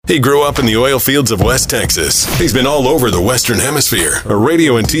He grew up in the oil fields of West Texas. He's been all over the Western Hemisphere, a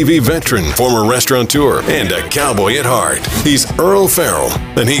radio and TV veteran, former restaurateur, and a cowboy at heart. He's Earl Farrell,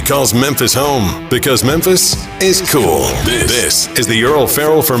 and he calls Memphis home because Memphis is cool. This is the Earl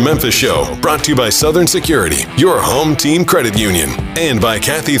Farrell for Memphis Show, brought to you by Southern Security, your home team credit union, and by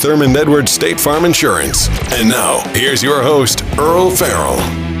Kathy Thurman Edwards State Farm Insurance. And now, here's your host, Earl Farrell.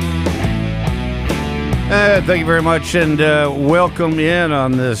 Thank you very much, and welcome in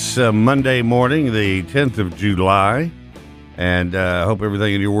on this Monday morning, the 10th of July, and I hope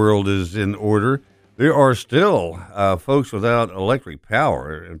everything in your world is in order. There are still folks without electric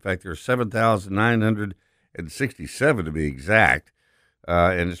power. In fact, there are 7,967 to be exact,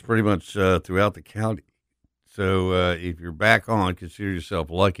 and it's pretty much throughout the county. So if you're back on, consider yourself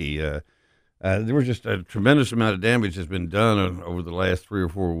lucky. There was just a tremendous amount of damage that's been done over the last 3 or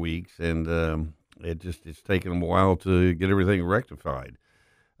 4 weeks, and it's taken them a while to get everything rectified.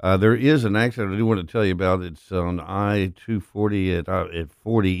 There is an accident I do want to tell you about. It's on I-240 at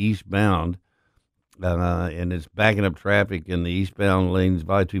 40 eastbound, and it's backing up traffic in the eastbound lanes of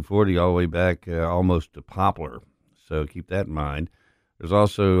I-240 all the way back almost to Poplar. So keep that in mind. There's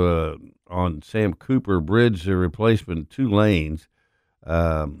also on Sam Cooper Bridge, the replacement, 2 lanes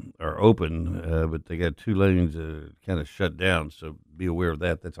are open, but they got 2 lanes kind of shut down. So be aware of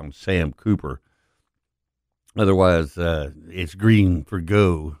that. That's on Sam Cooper. Otherwise, it's green for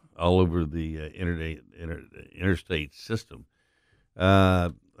go all over the interstate system.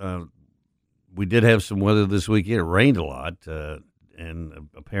 We did have some weather this weekend. It rained a lot, and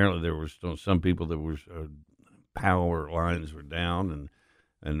apparently there were still some people that were power lines were down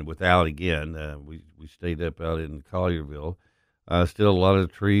and without again. We stayed up out in Collierville. Still a lot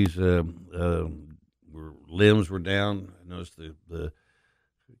of trees, limbs were down. I noticed the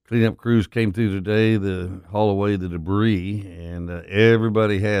cleanup crews came through today to haul away the debris, and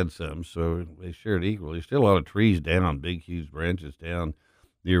everybody had some, so they shared equally. Still a lot of trees down, big, huge branches down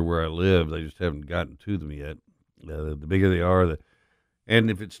near where I live. They just haven't gotten to them yet. The bigger they are, and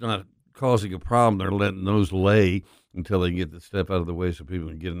if it's not causing a problem, they're letting those lay until they get the stuff out of the way so people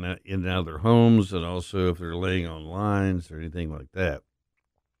can get in and out of their homes, and also if they're laying on lines or anything like that.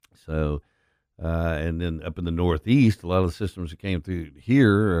 So... and then up in the Northeast, a lot of the systems that came through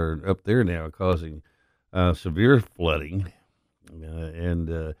here are up there now causing severe flooding.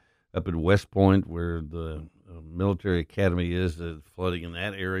 And up in West Point, where the military academy is, flooding in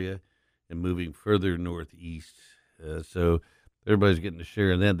that area and moving further northeast. So everybody's getting a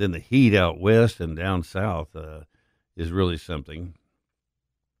share of that. Then the heat out west and down south is really something.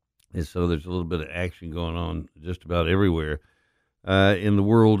 And so there's a little bit of action going on just about everywhere. In the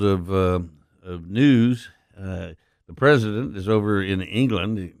world of news, the president is over in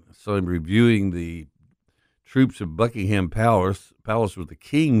England. I saw him reviewing the troops of Buckingham Palace with the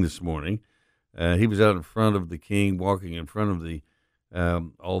king this morning. He was out in front of the king, walking in front of the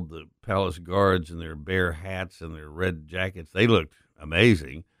all the palace guards in their bear hats and their red jackets. They looked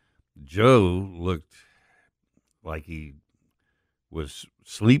amazing. Joe looked like he was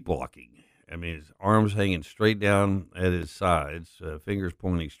sleepwalking. I mean, his arms hanging straight down at his sides, fingers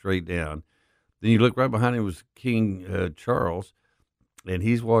pointing straight down. Then you look right behind him was King Charles, and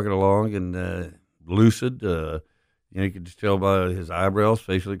he's walking along and lucid. You could just tell by his eyebrows,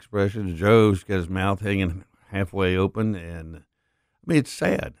 facial expressions. Joe's got his mouth hanging halfway open, and I mean it's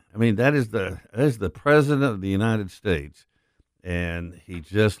sad. I mean that is the president of the United States, and he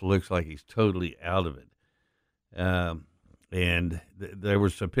just looks like he's totally out of it. And there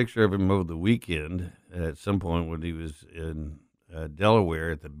was a picture of him over the weekend at some point when he was in Delaware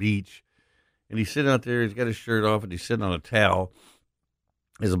at the beach. And he's sitting out there, he's got his shirt off, and he's sitting on a towel,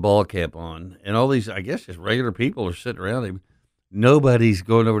 has a ball cap on. And all these, I guess, just regular people are sitting around him. Nobody's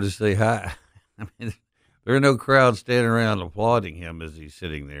going over to say hi. I mean, there are no crowds standing around applauding him as he's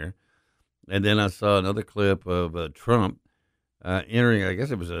sitting there. And then I saw another clip of Trump entering, I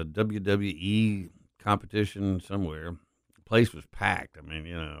guess it was a WWE competition somewhere. The place was packed. I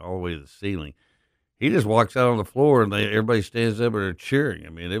mean, all the way to the ceiling. He just walks out on the floor, and everybody stands up and are cheering.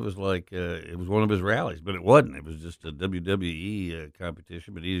 I mean, it was like it was one of his rallies, but it wasn't. It was just a WWE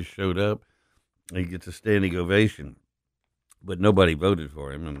competition, but he just showed up. He gets a standing ovation, but nobody voted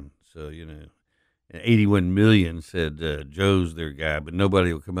for him. And so, 81 million said Joe's their guy, but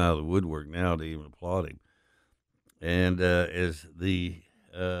nobody will come out of the woodwork now to even applaud him. And as the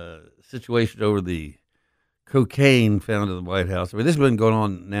situation over the cocaine found in the White House, I mean, this has been going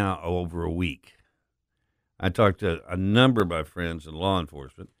on now over a week. I talked to a number of my friends in law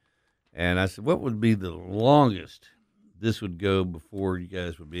enforcement, and I said, what would be the longest this would go before you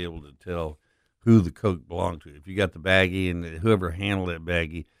guys would be able to tell who the coke belonged to? If you got the baggie and whoever handled that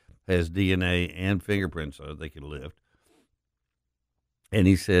baggie, has DNA and fingerprints on it they can lift. And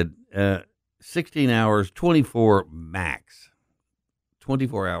he said 16 hours, 24 max.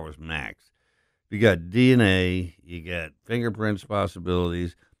 24 hours max. You got DNA, you got fingerprints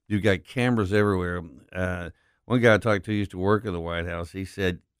possibilities, you've got cameras everywhere. One guy I talked to used to work in the White House. He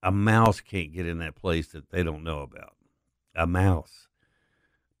said a mouse can't get in that place that they don't know about. A mouse.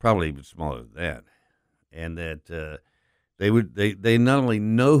 Probably even smaller than that. And that they not only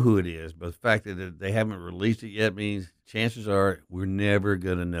know who it is, but the fact that they haven't released it yet means chances are we're never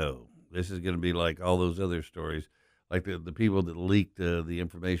going to know. This is going to be like all those other stories, like the people that leaked the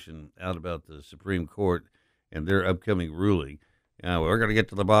information out about the Supreme Court and their upcoming ruling. We're going to get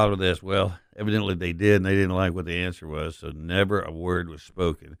to the bottom of this. Well, evidently they did, and they didn't like what the answer was, so never a word was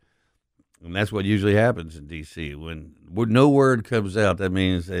spoken. And that's what usually happens in D.C. When no word comes out, that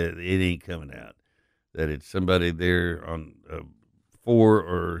means that it ain't coming out, that it's somebody there on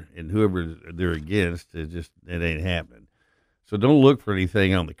for and whoever they're against. It ain't happening. So don't look for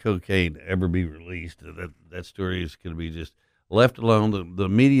anything on the cocaine to ever be released. That story is going to be just left alone. The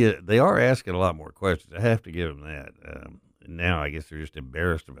media, they are asking a lot more questions. I have to give them that. Now I guess they're just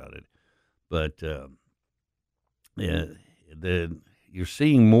embarrassed about it. But you're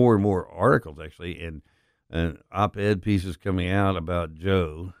seeing more and more articles, actually, and op-ed pieces coming out about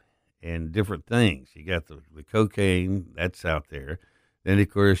Joe and different things. You got the cocaine, that's out there. Then,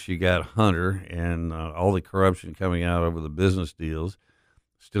 of course, you got Hunter and all the corruption coming out over the business deals.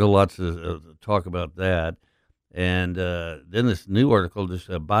 Still lots of talk about that. And then this new article,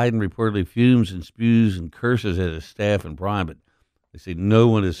 Biden reportedly fumes and spews and curses at his staff in private. They say no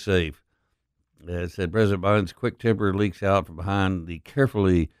one is safe. It said President Biden's quick temper leaks out from behind the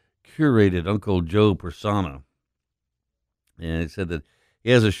carefully curated Uncle Joe persona. And it said that he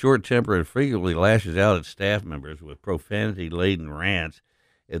has a short temper and frequently lashes out at staff members with profanity-laden rants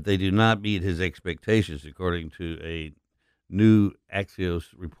if they do not meet his expectations, according to a new Axios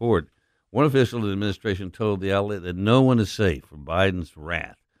report. One official in the administration told the outlet that no one is safe from Biden's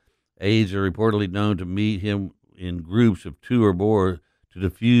wrath. Aides are reportedly known to meet him in groups of two or more to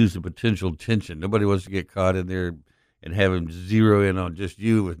diffuse the potential tension. Nobody wants to get caught in there and have him zero in on just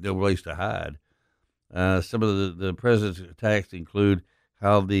you with no place to hide. Some of the president's attacks include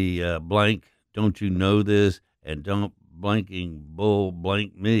how the blank, don't you know this, and don't blanking bull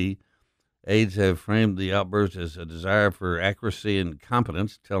blank me. Aides have framed the outburst as a desire for accuracy and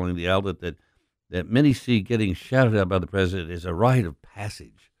competence, telling the outlet that many see getting shouted at by the president as a rite of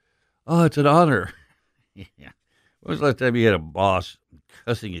passage. Oh, it's an honor. Yeah. When was the last time you had a boss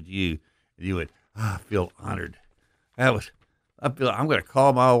cussing at you and you went, I feel honored. I'm going to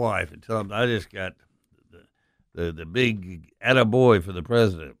call my wife and tell him I just got the big attaboy for the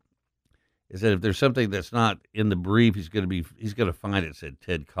president. Is that if there's something that's not in the brief, he's going to find it, said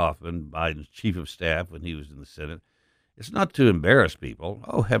Ted Kaufman, Biden's chief of staff when he was in the Senate. It's not to embarrass people.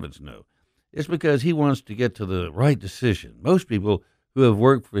 Oh, heavens no. It's because he wants to get to the right decision. Most people who have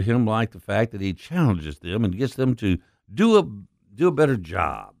worked for him like the fact that he challenges them and gets them to do a better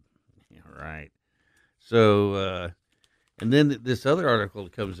job. Yeah, right. So, and then this other article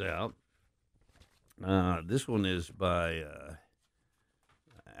that comes out, this one is by,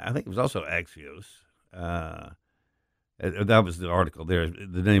 I think it was also Axios. That was the article there.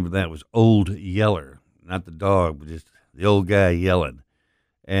 The name of that was Old Yeller, not the dog, but just the old guy yelling.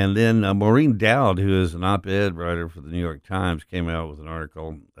 And then Maureen Dowd, who is an op-ed writer for the New York Times, came out with an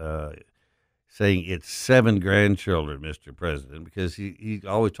article saying it's 7 grandchildren, Mr. President, because he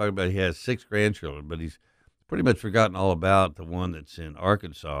always talked about he has 6 grandchildren, but he's pretty much forgotten all about the one that's in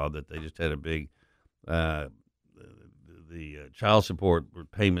Arkansas that they just had a big the child support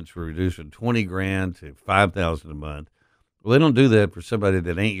payments were reduced from $20,000 to $5,000 a month. Well, they don't do that for somebody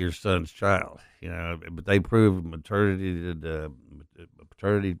that ain't your son's child, but they proved paternity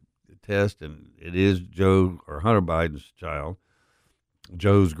test, and it is Joe or Hunter Biden's child,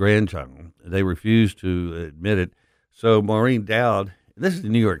 Joe's grandchild. They refuse to admit it. So Maureen Dowd, this is the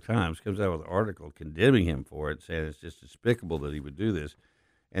New York Times, comes out with an article condemning him for it, saying it's just despicable that he would do this.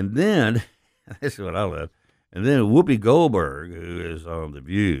 And then, this is what I love, and then Whoopi Goldberg, who is on The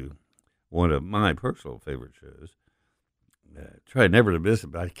View, one of my personal favorite shows, try never to miss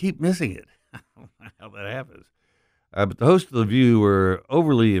it, but I keep missing it. I don't know how that happens. But the hosts of The View were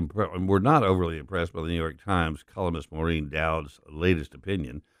not overly impressed by the New York Times columnist Maureen Dowd's latest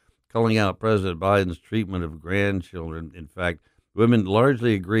opinion, calling out President Biden's treatment of grandchildren. In fact, women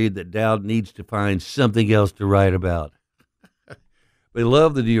largely agreed that Dowd needs to find something else to write about. They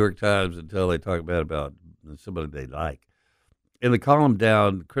love the New York Times until they talk bad about somebody they like. In the column,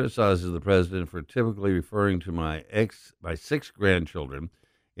 Dowd criticizes the president for typically referring to my 6 grandchildren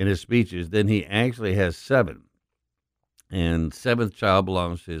in his speeches. Then he actually has 7. And 7th child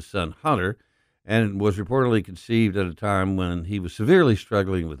belongs to his son Hunter, and was reportedly conceived at a time when he was severely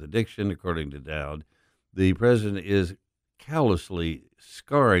struggling with addiction, according to Dowd. The president is callously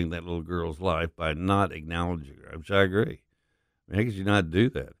scarring that little girl's life by not acknowledging her, which I agree. I mean, how could you not do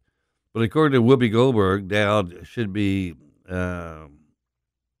that? But according to Whoopi Goldberg, Dowd should be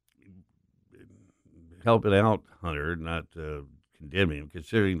helping out Hunter, not condemning him,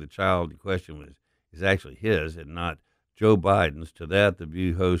 considering the child in question is actually his and not Joe Biden's. To that, the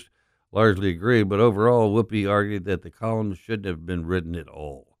View host largely agreed, but overall, Whoopi argued that the column shouldn't have been written at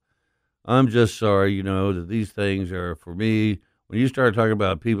all. I'm just sorry, that these things are, for me, when you start talking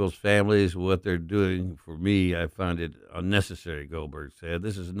about people's families, what they're doing for me, I find it unnecessary, Goldberg said.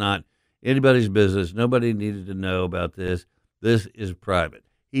 This is not anybody's business. Nobody needed to know about this. This is private.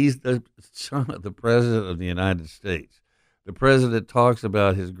 He's the son of the President of the United States. The President talks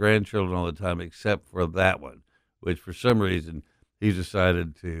about his grandchildren all the time, except for that one, which for some reason he's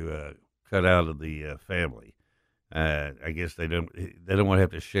decided to cut out of the family. I guess they don't want to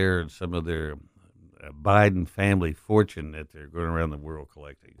have to share in some of their Biden family fortune that they're going around the world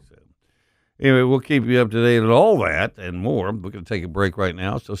collecting. So anyway, we'll keep you up to date on all that and more. We're going to take a break right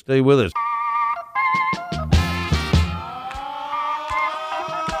now, so stay with us.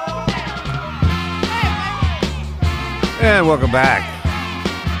 And welcome back.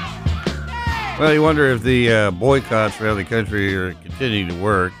 Well, you wonder if the boycotts around the country are continuing to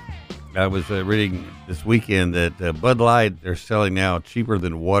work. I was reading this weekend that Bud Light, they're selling now cheaper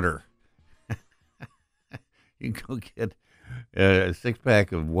than water. You can go get a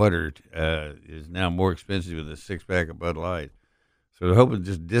 6-pack of water is now more expensive than a 6-pack of Bud Light. So they're hoping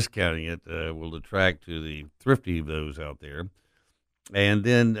just discounting it will attract to the thrifty of those out there. And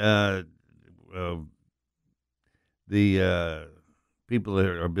then the people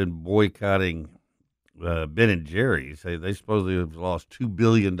that have been boycotting Ben and Jerry's, they supposedly have lost $2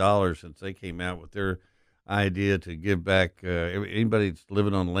 billion since they came out with their idea to give back anybody that's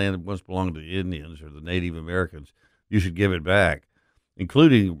living on land that once belonged to the Indians or the Native Americans, you should give it back,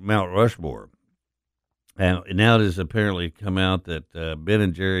 including Mount Rushmore. And now it has apparently come out that Ben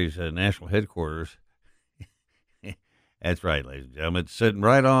and Jerry's national headquarters, that's right, ladies and gentlemen, it's sitting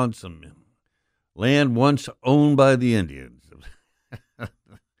right on some land once owned by the Indians.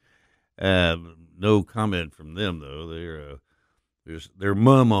 No comment from them, though. They're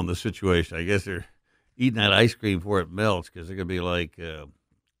mum on the situation. I guess they're eating that ice cream before it melts because they're going to be like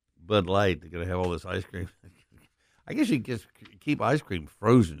Bud Light. They're going to have all this ice cream. I guess you can just keep ice cream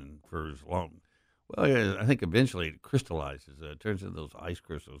frozen for as long. Well, yeah, I think eventually it crystallizes. It turns into those ice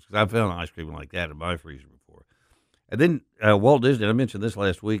crystals. Because I've found ice cream like that in my freezer before. And then Walt Disney, I mentioned this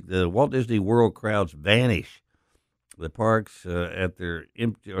last week, the Walt Disney World crowds vanish. The parks they're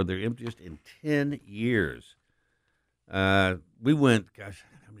emptiest in 10 years. We went, gosh,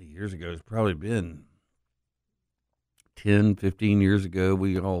 how many years ago? It's probably been 10, 15 years ago.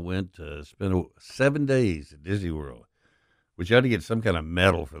 We all went to spend 7 days at Disney World, which you had to get some kind of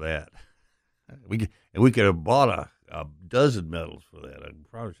medal for that. We could have bought a dozen medals for that. I can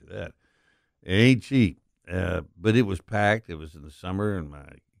promise you that. It ain't cheap, but it was packed. It was in the summer, and my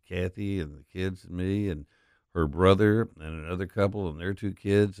Kathy and the kids and me and her brother and another couple and their 2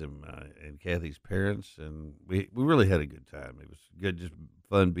 kids and Kathy's parents, and we really had a good time. It was good, just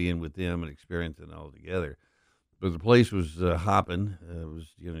fun being with them and experiencing it all together. But the place was hopping. It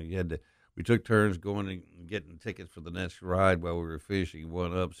was, we took turns going and getting tickets for the next ride while we were finishing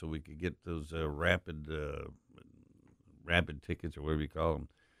one up, so we could get those rapid tickets or whatever you call them,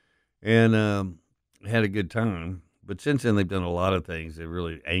 and had a good time. But since then, they've done a lot of things that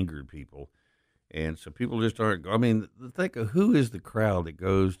really angered people. And so people just aren't, think of who is the crowd that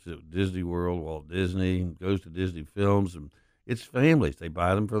goes to Disney World, Walt Disney, goes to Disney films, and it's families. They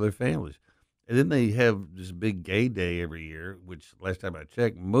buy them for their families. And then they have this big gay day every year, which last time I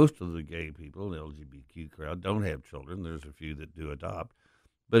checked, most of the gay people, the LGBTQ crowd, don't have children. There's a few that do adopt.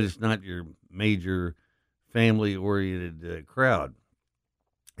 But it's not your major family-oriented crowd.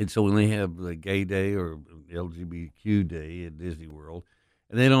 And so when they have the gay day or LGBTQ day at Disney World,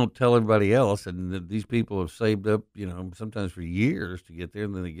 and they don't tell everybody else, and these people have saved up, sometimes for years to get there,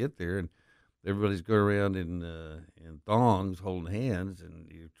 and then they get there, and everybody's going around in thongs holding hands,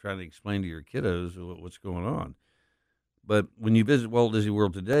 and you're trying to explain to your kiddos what's going on. But when you visit Walt Disney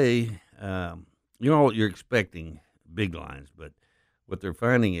World today, you're expecting big lines, but what they're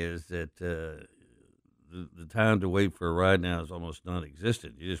finding is that the time to wait for a ride now is almost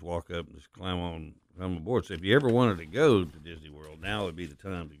non-existent. You just walk up and just climb aboard. So if you ever wanted to go to Disney World, now would be the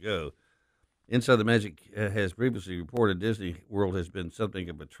time to go. Inside the Magic has previously reported Disney World has been something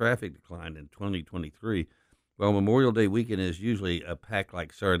of a traffic decline in 2023. While Memorial Day weekend is usually a packed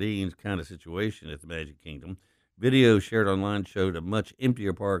like sardines kind of situation at the Magic Kingdom, videos shared online showed a much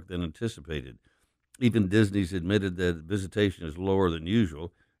emptier park than anticipated. Even Disney's admitted that visitation is lower than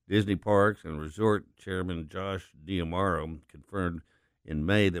usual. Disney Parks and Resort Chairman Josh D'Amaro confirmed in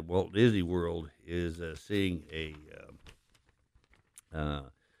May that Walt Disney World is seeing a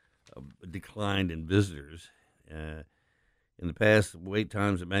decline in visitors. In the past, wait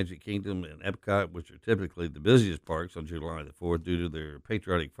times at Magic Kingdom and Epcot, which are typically the busiest parks on July the 4th due to their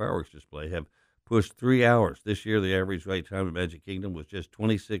patriotic fireworks display, have pushed 3 hours. This year, the average wait time at Magic Kingdom was just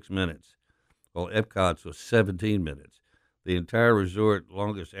 26 minutes, while Epcot's was 17 minutes. The entire resort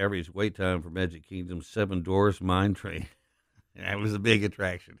longest average wait time for Magic Kingdom's Seven Dwarfs Mine Train. That was a big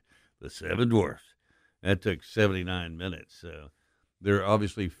attraction. The Seven Dwarfs. That took 79 minutes. So they're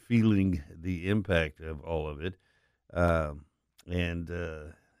obviously feeling the impact of all of it. I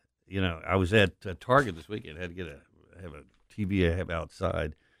was at Target this weekend. I had to have a TV I have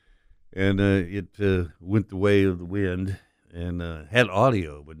outside. And it went the way of the wind and had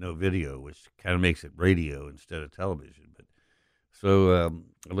audio but no video, which kind of makes it radio instead of television. So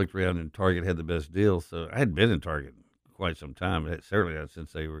I looked around, and Target had the best deal. So I hadn't been in Target quite some time, certainly not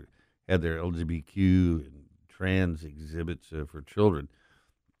since they had their LGBTQ and trans exhibits for children.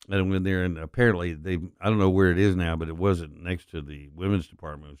 And I went there, and apparently I don't know where it is now, but it wasn't next to the women's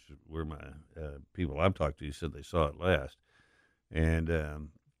department, which is where my people I've talked to said they saw it last. And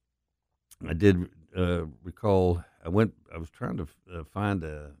I did recall, I was trying to find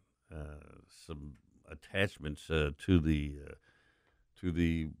some attachments to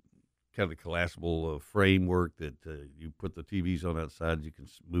the kind of collapsible framework that you put the TVs on outside. You can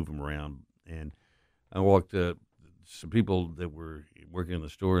move them around. And I walked some people that were working in the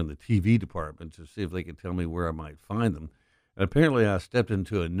store in the TV department to see if they could tell me where I might find them. And apparently I stepped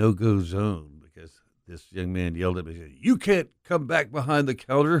into a no-go zone because this young man yelled at me and said, "You can't come back behind the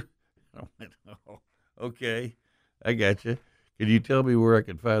counter." I went, "Oh, okay, I got you. Can you tell me where I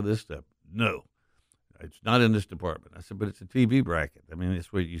can find this stuff?" "No. It's not in this department." I said, "But it's a TV bracket. I mean,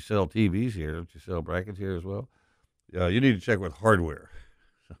 it's where you sell TVs here. Don't you sell brackets here as well?" "You need to check with hardware."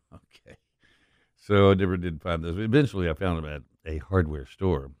 Okay. So I never did find this. Eventually, I found them at a hardware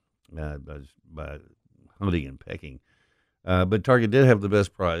store by hunting and pecking. But Target did have the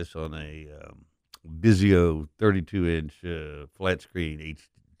best price on a Vizio 32-inch flat screen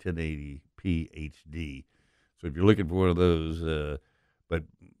 1080p HD. So if you're looking for one of those, but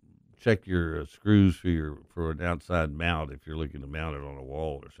check your screws for an outside mount if you're looking to mount it on a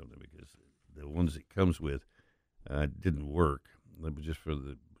wall or something, because the ones it comes with didn't work. It was just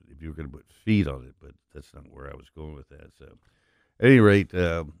if you were going to put feet on it, but that's not where I was going with that. So at any rate,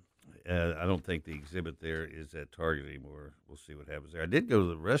 I don't think the exhibit there is at Target anymore. We'll see what happens there. I did go to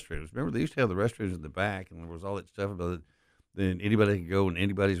the restrooms. Remember, they used to have the restrooms in the back, and there was all that stuff about it. Then anybody could go in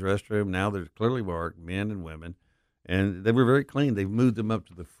anybody's restroom. Now there's clearly marked men and women. And they were very clean. They've moved them up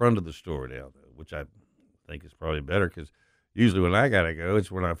to the front of the store now, though, which I think is probably better, because usually when I got to go,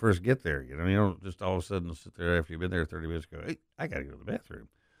 it's when I first get there. You don't just all of a sudden sit there after you've been there 30 minutes and go, "Hey, I got to go to the bathroom."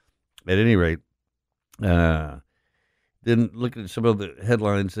 At any rate, then looking at some of the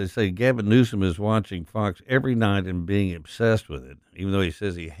headlines, they say Gavin Newsom is watching Fox every night and being obsessed with it. Even though he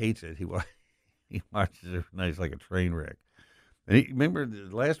says he hates it, he watches it every night. It's like a train wreck. And remember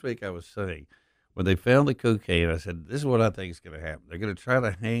last week I was saying, when they found the cocaine, I said, this is what I think is going to happen. They're going to try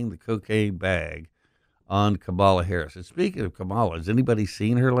to hang the cocaine bag on Kamala Harris. And speaking of Kamala, has anybody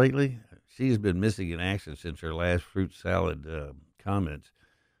seen her lately? She has been missing in action since her last fruit salad comments,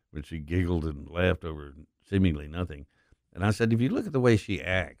 when she giggled and laughed over seemingly nothing. And I said, if you look at the way she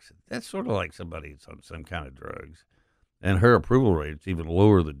acts, that's sort of like somebody that's on some kind of drugs. And her approval rate is even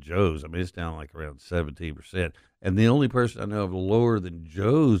lower than Joe's. I mean, it's down like around 17%. And the only person I know of lower than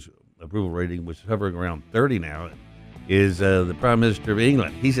Joe's approval rating, which is hovering around 30 now, is the Prime Minister of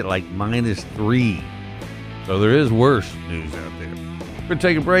England. He's at like -3. So there is worse news out there. We're going to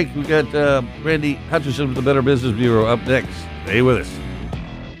take a break. We got Randy Hutchison with the Better Business Bureau up next. Stay with us.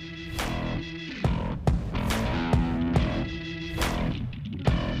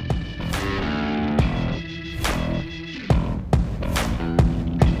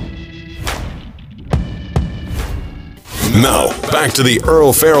 Now, back to the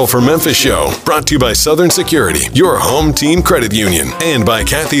Earl Farrell for Memphis show, brought to you by Southern Security, your home team credit union, and by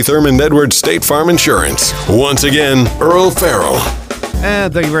Kathy Thurman Edwards State Farm Insurance. Once again, Earl Farrell.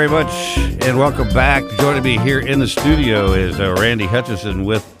 And thank you very much, and welcome back. Joining me here in the studio is Randy Hutchison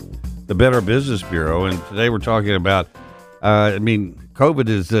with the Better Business Bureau, and today we're talking about, COVID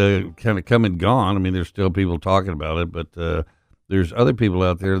is kind of come and gone. I mean, there's still people talking about it, but there's other people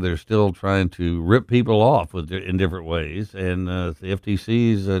out there that are still trying to rip people off in different ways, and the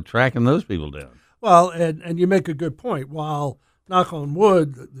FTC is tracking those people down. Well, and you make a good point. While, knock on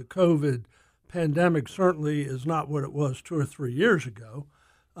wood, the COVID pandemic certainly is not what it was 2 or 3 years ago,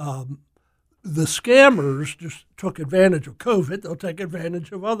 the scammers just took advantage of COVID. They'll take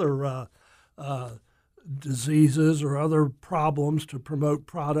advantage of other diseases or other problems to promote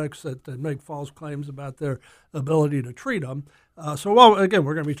products that make false claims about their ability to treat them. Again,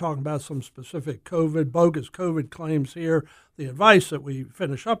 we're going to be talking about some specific bogus COVID claims here. The advice that we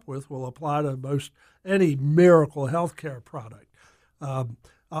finish up with will apply to most any miracle healthcare product.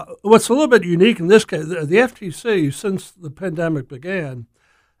 What's a little bit unique in this case, the FTC, since the pandemic began,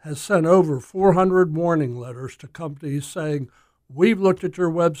 has sent over 400 warning letters to companies saying, we've looked at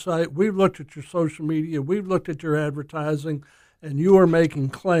your website, we've looked at your social media, we've looked at your advertising, and you are making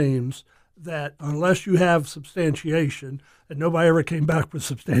claims that unless you have substantiation, and nobody ever came back with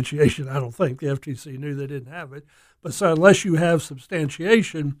substantiation, I don't think. The FTC knew they didn't have it. But so unless you have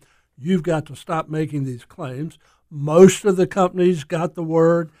substantiation, you've got to stop making these claims. Most of the companies got the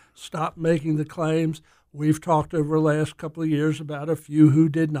word, stop making the claims. We've talked over the last couple of years about a few who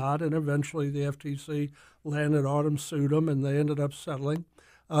did not, and eventually the FTC landed on them, sued them, and they ended up settling.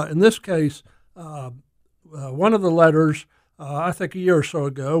 In this case, one of the letters, I think a year or so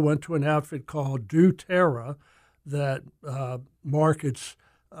ago, went to an outfit called doTERRA that markets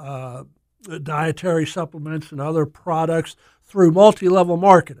dietary supplements and other products through multi-level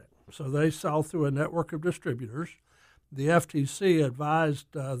marketing. So they sell through a network of distributors. The FTC advised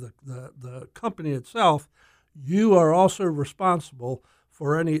the company itself, you are also responsible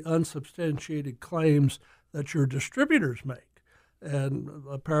for any unsubstantiated claims that your distributors make. And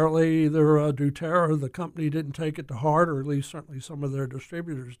apparently either doTERRA, the company, didn't take it to heart, or at least certainly some of their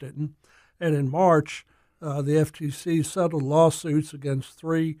distributors didn't. And in March, the FTC settled lawsuits against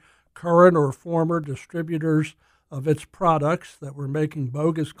 3 current or former distributors of its products that were making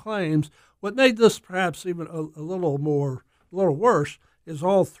bogus claims. What made this perhaps even a little worse is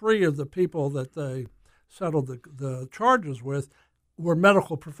all 3 of the people that they settled the charges with were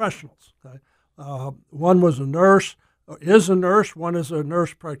medical professionals. Okay? One was a nurse, is a nurse, one is a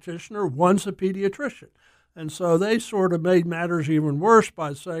nurse practitioner, one's a pediatrician. And so they sort of made matters even worse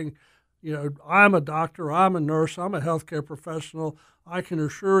by saying, I'm a doctor, I'm a nurse, I'm a healthcare professional. I can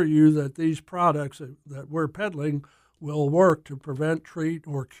assure you that these products that we're peddling will work to prevent, treat,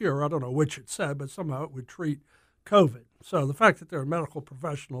 or cure. I don't know which it said, but somehow it would treat COVID. So the fact that they're medical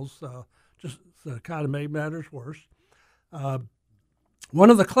professionals just kind of made matters worse. One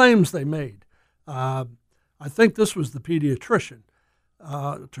of the claims they made, I think this was the pediatrician,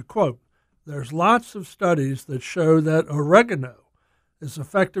 to quote, "There's lots of studies that show that oregano is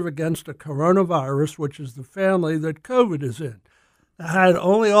effective against a coronavirus, which is the family that COVID is in." Had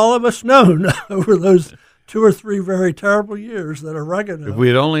only all of us known over those 2 or 3 very terrible years that oregano. If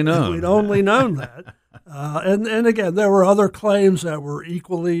we'd only known. If we'd only known that. And again, there were other claims that were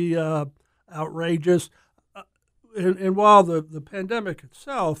equally outrageous. And while the pandemic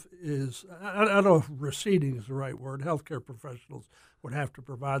itself is, I don't know if receding is the right word, healthcare professionals would have to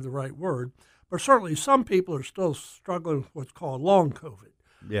provide the right word, but certainly some people are still struggling with what's called long COVID.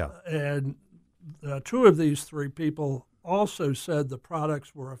 Yeah. And 2 of these 3 people also said the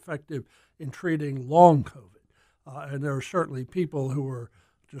products were effective in treating long COVID. And there are certainly people who are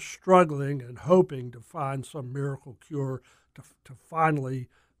just struggling and hoping to find some miracle cure to finally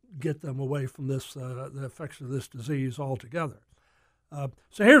get them away from this the effects of this disease altogether.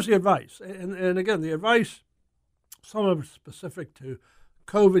 So here's the advice. And again, the advice, some of it specific to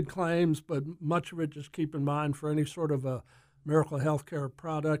COVID claims, but much of it just keep in mind for any sort of a miracle healthcare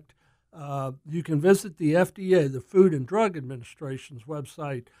product. You can visit the FDA, the Food and Drug Administration's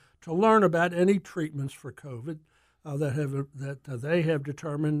website, to learn about any treatments for COVID that they have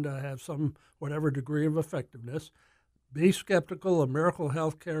determined have some whatever degree of effectiveness. Be skeptical of miracle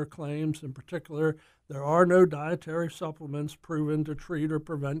healthcare claims. In particular, there are no dietary supplements proven to treat or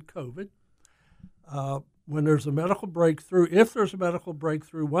prevent COVID. When there's a medical breakthrough, if there's a medical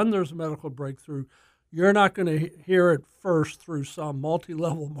breakthrough, when there's a medical breakthrough, you're not going to hear it first through some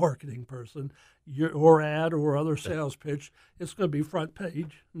multi-level marketing person or ad or other sales pitch. It's going to be front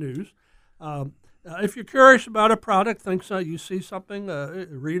page news. If you're curious about a product, think so, you see something,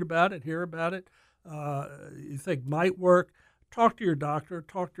 read about it, hear about it, you think might work, talk to your doctor,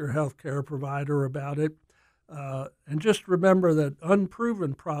 talk to your healthcare provider about it. And just remember that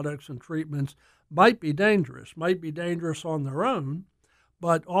unproven products and treatments might be dangerous on their own,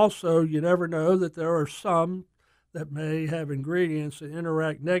 but also you never know that there are some that may have ingredients that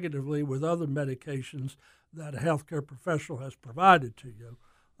interact negatively with other medications that a healthcare professional has provided to you.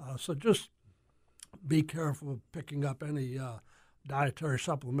 So just be careful of picking up any dietary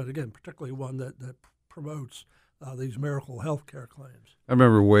supplement, again, particularly one that promotes these miracle healthcare claims. I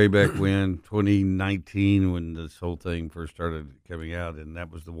remember way back when, 2019, when this whole thing first started coming out, and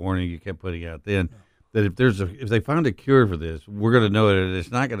that was the warning you kept putting out then, that if they find a cure for this, we're going to know it, and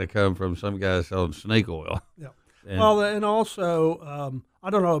it's not going to come from some guy selling snake oil. Yeah. And also, I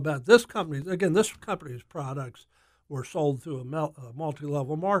don't know about this company. Again, this company's products were sold through a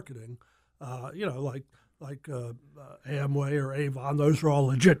multi-level marketing, like Amway or Avon. Those are all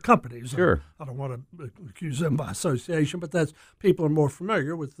legit companies. Sure. I don't want to accuse them by association, but people are more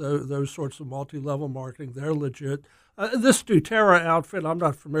familiar with those sorts of multi-level marketing. They're legit. This doTERRA outfit, I'm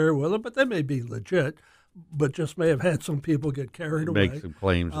not familiar with them, but they may be legit, but just may have had some people get carried away. Make some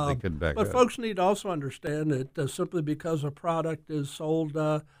claims that they couldn't back up. But folks need to also understand that simply because a product is sold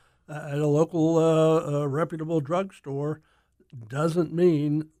at a local reputable drugstore doesn't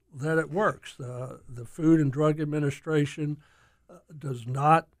mean that it works. The Food and Drug Administration does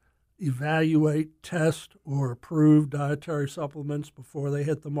not evaluate, test, or approve dietary supplements before they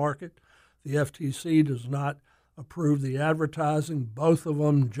hit the market. The FTC does not approve the advertising. Both of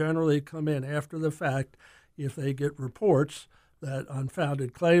them generally come in after the fact if they get reports that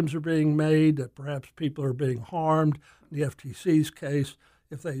unfounded claims are being made, that perhaps people are being harmed. In the FTC's case,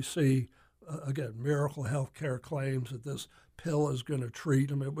 if they see, again, miracle healthcare claims that this pill is going to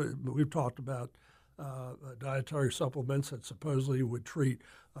treat. I mean, we've talked about dietary supplements that supposedly would treat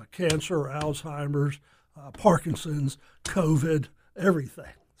cancer, Alzheimer's, Parkinson's, COVID,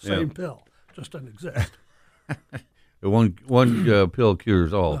 everything. Same pill, just doesn't exist. One pill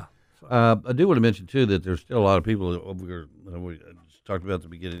cures all. I do want to mention, too, that there's still a lot of people, we talked about at the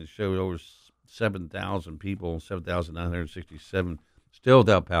beginning of the show, over 7,000 people, 7,967, still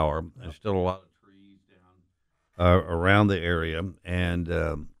without power. There's still a lot of trees down around the area. And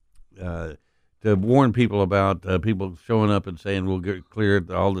to warn people about people showing up and saying, we'll clear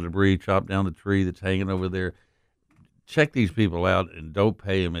all the debris, chop down the tree that's hanging over there. Check these people out and don't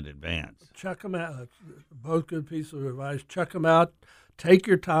pay them in advance. Check them out. Both good pieces of advice. Check them out. Take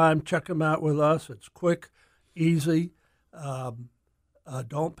your time. Check them out with us. It's quick, easy.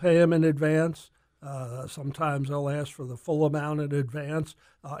 Don't pay them in advance. Sometimes they'll ask for the full amount in advance.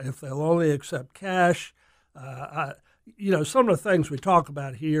 If they'll only accept cash, some of the things we talk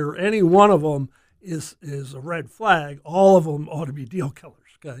about here, any one of them is a red flag. All of them ought to be deal killers.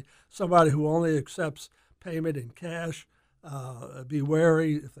 Okay, somebody who only accepts payment in cash, be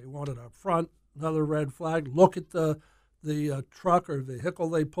wary if they want it up front. Another red flag. Look at the truck or vehicle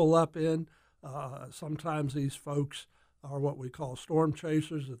they pull up in. Sometimes these folks are what we call storm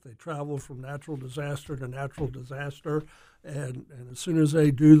chasers, that they travel from natural disaster to natural disaster. And as soon as they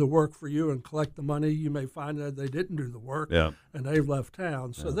do the work for you and collect the money, you may find that they didn't do the work and they've left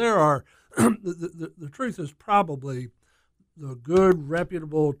town. So there are, the truth is probably the good,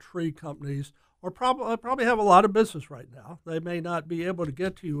 reputable tree companies probably have a lot of business right now. They may not be able to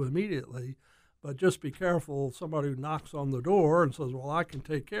get to you immediately, but just be careful. Somebody who knocks on the door and says, well, I can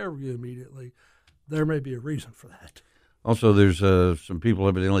take care of you immediately, there may be a reason for that. Also, there's some people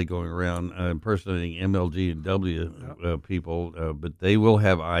evidently going around impersonating MLG and W people, but they will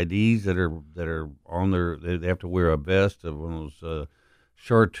have IDs that are on their. They have to wear a vest, one of those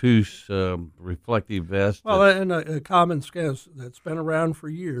chartreuse reflective vests. Well, and a common scam that's been around for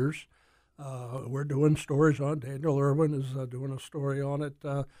years. We're doing stories on. Daniel Irwin is doing a story on it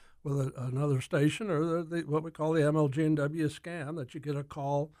with another station, or what we call the MLG and W scam. That you get a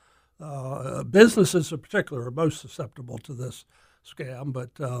call. Businesses in particular are most susceptible to this scam,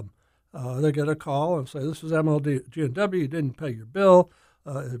 but they get a call and say, this is MLG&W, you didn't pay your bill.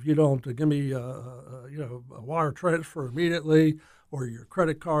 If you don't give me a wire transfer immediately, or your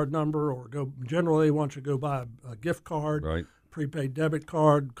credit card number, or generally once you go buy a gift card, right, prepaid debit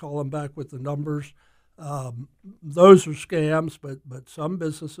card, call them back with the numbers. Those are scams, but some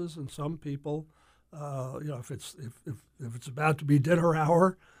businesses and some people, if it's about to be dinner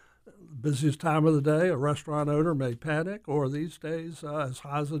hour, busiest time of the day, a restaurant owner may panic, or these days, as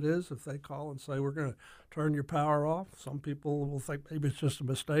high as it is, if they call and say, we're going to turn your power off, some people will think maybe it's just a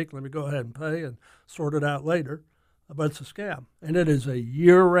mistake, let me go ahead and pay and sort it out later. But it's a scam, and it is a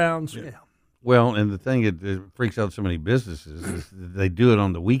year-round scam. Yeah. Well, and the thing that freaks out so many businesses is that they do it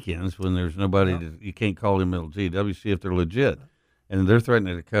on the weekends when there's nobody, you can't call them MLG, see if they're legit. And they're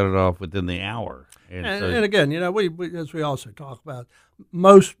threatening to cut it off within the hour. And again, we as we also talk about,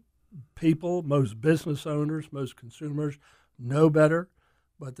 most people, most business owners, most consumers know better,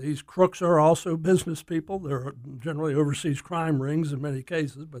 But these crooks are also business people. They're generally overseas crime rings in many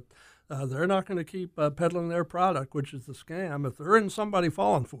cases, but they're not going to keep peddling their product, which is the scam, if there isn't somebody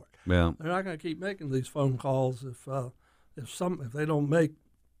falling for it. Yeah. They're not going to keep making these phone calls if they don't make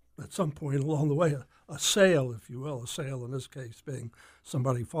at some point along the way a sale, if you will, a sale in this case being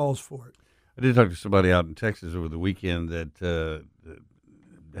somebody falls for it. I did talk to somebody out in Texas over the weekend that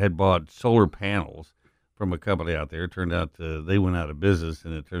had bought solar panels from a company out there. It turned out they went out of business,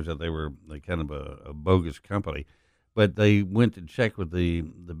 and it turns out they were kind of a bogus company. But they went to check with the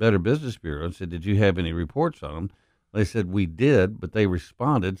Better Business Bureau and said, "Did you have any reports on them?" They said, "We did," but they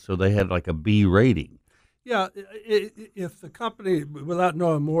responded, so they had like a B rating. Yeah, if the company, without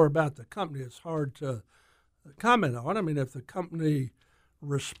knowing more about the company, it's hard to comment on. I mean, if the company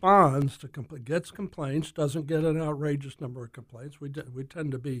responds to gets complaints, doesn't get an outrageous number of complaints, we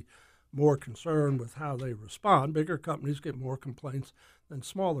tend to be more concerned with how they respond. Bigger companies get more complaints than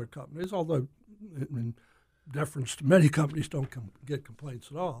smaller companies, although in deference to many companies don't get complaints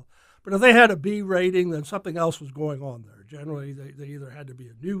at all. But if they had a B rating, then something else was going on there. Generally, they either had to be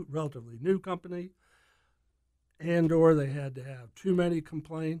a relatively new company, and or they had to have too many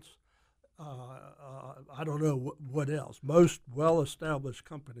complaints. I don't know what else. Most well-established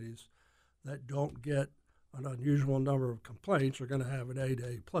companies that don't get an unusual number of complaints are going to have an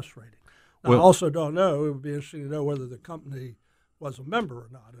 8A plus rating. Now, I also don't know. It would be interesting to know whether the company was a member or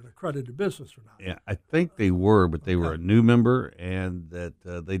not, an accredited business or not. Yeah, I think they were, but they were a new member, and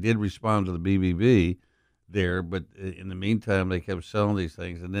that they did respond to the BBB there. But in the meantime, they kept selling these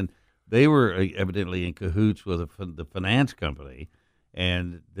things, and then they were evidently in cahoots with the finance company,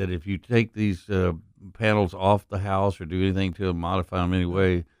 and that if you take these panels off the house or do anything to them, modify them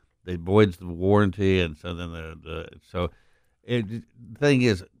anyway, they voids the warranty, and so then the thing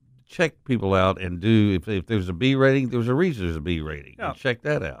is, check people out and do if there's a B rating, there's a reason there's a B rating. Yeah. Check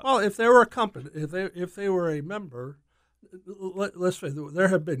that out. Well, if they were a company, if they were a member, let's say there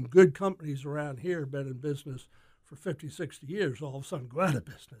have been good companies around here, been in business for 50, 60 years, all of a sudden go out of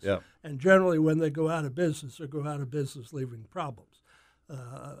business. Yeah. And generally when they go out of business, they go out of business leaving problems.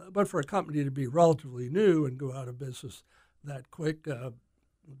 But for a company to be relatively new and go out of business that quick, I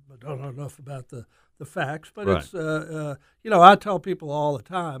don't know enough about the facts, but right. It's, I tell people all the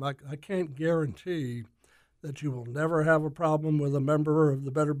time, I can't guarantee that you will never have a problem with a member of the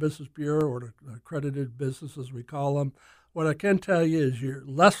Better Business Bureau or an accredited business, as we call them. What I can tell you is you're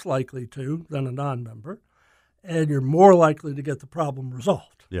less likely to than a non-member, and you're more likely to get the problem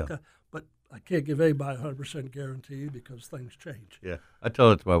resolved. Yeah. Okay? But I can't give anybody a 100% guarantee because things change. Yeah. I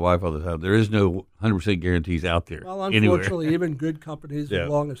tell it to my wife all the time. There is no 100% guarantees out there. Well, unfortunately, anywhere. Even good companies yeah. and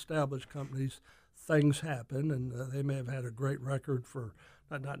long-established companies, things happen, and they may have had a great record for,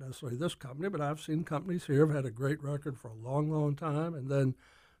 not necessarily this company, but I've seen companies here have had a great record for a long, long time, and then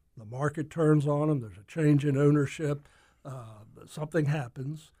the market turns on them, there's a change in ownership, something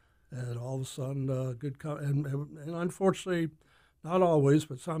happens, and all of a sudden, and unfortunately, not always,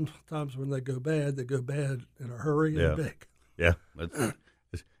 but sometimes when they go bad in a hurry and big. Yeah,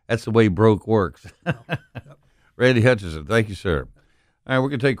 that's the way broke works. Yep. Randy Hutchison, thank you, sir. All right, we're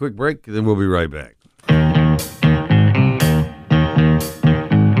going to take a quick break, then we'll be right back.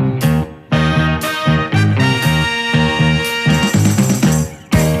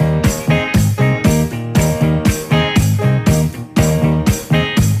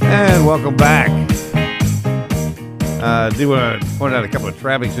 And welcome back. I do want to point out a couple of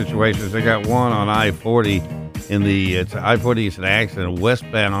traffic situations. I got one on I-40 it's I-40. It's an accident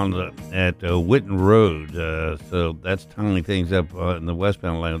westbound at Whitten Road. So that's tying things up in the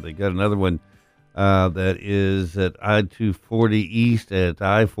westbound lane. They got another one that is at I-240 east at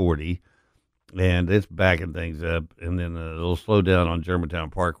I-40, and it's backing things up. And then a little slowdown on Germantown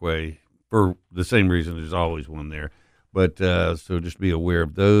Parkway for the same reason. There's always one there. But so just be aware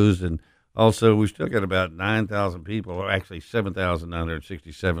of those. And also, we still got about 9,000 people, or actually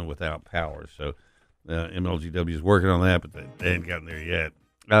 7,967 without power. So MLGW is working on that, but they ain't gotten there yet.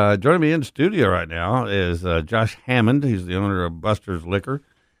 Joining me in the studio right now is Josh Hammond. He's the owner of Buster's Liquor,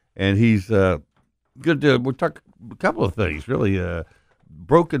 and he's good to. We'll talk a couple of things, really.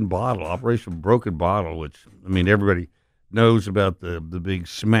 Broken Bottle, Operation Broken Bottle, which, I mean, everybody knows about the big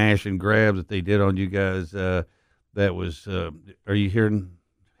smash and grab that they did on you guys. That was, are you hearing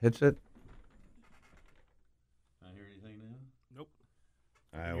headset? Not hear anything now? Nope.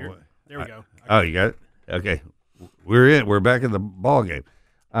 There we go. Oh, you got it? Okay. We're back in the ball game.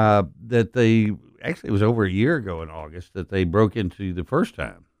 That they, actually it was over a year ago in August that they broke into the first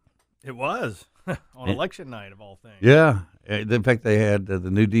time. It was. on election night of all things. Yeah. In fact, they had the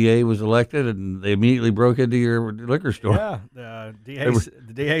new DA was elected, and they immediately broke into your liquor store. Yeah,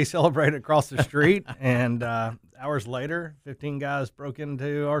 the DA celebrated across the street, and hours later, 15 guys broke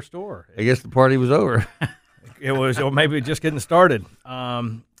into our store. I guess the party was over. It was, or maybe just getting started.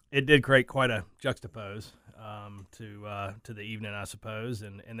 It did create quite a juxtapose to the evening, I suppose,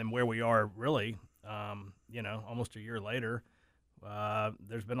 and then where we are really, almost a year later.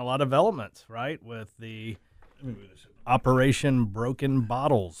 There's been a lot of developments, right, with the Operation Broken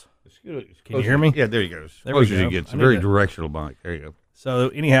Bottles. Can you hear me? Yeah, there you go. There we go. It's a very directional mic. There you go. So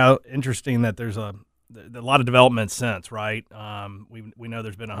anyhow, interesting that there's a lot of development since, right? We know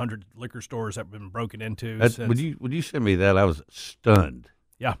there's been 100 liquor stores that have been broken into. Would you send me that? I was stunned.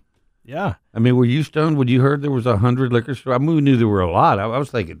 Yeah. I mean, were you stunned when you heard there was 100 liquor stores? I mean, we knew there were a lot. I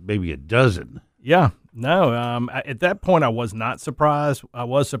was thinking maybe a dozen. Yeah. No. At that point, I was not surprised. I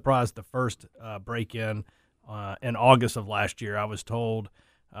was surprised the first break-in in August of last year. I was told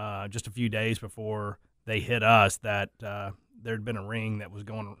just a few days before they hit us that there had been a ring that was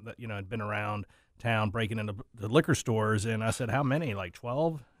going, had been around town breaking into the liquor stores. And I said, how many? Like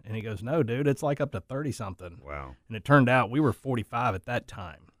 12? And he goes, no, dude, it's like up to 30-something. Wow. And it turned out we were 45 at that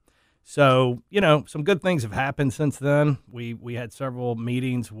time. So, some good things have happened since then. We had several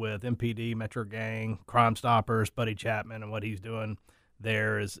meetings with MPD, Metro Gang, Crime Stoppers, Buddy Chapman, and what he's doing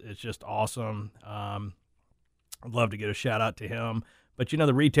there is just awesome. I'd love to get a shout-out to him. But,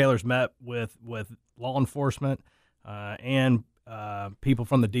 the retailers met with law enforcement and people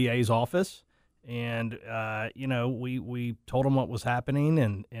from the DA's office. And, we told them what was happening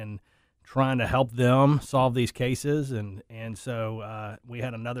and trying to help them solve these cases. And so we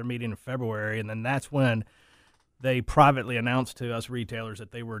had another meeting in February, and then that's when they privately announced to us retailers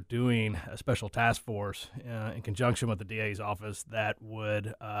that they were doing a special task force in conjunction with the DA's office that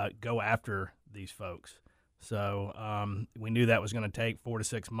would go after these folks. So we knew that was going to take 4 to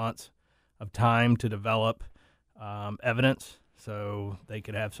 6 months of time to develop evidence so they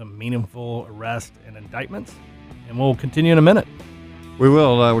could have some meaningful arrests and indictments. And we'll continue in a minute. We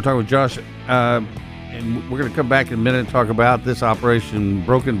will. We're talking with Josh, and we're going to come back in a minute and talk about this Operation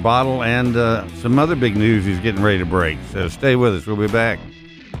Broken Bottle and some other big news he's getting ready to break. So stay with us. We'll be back.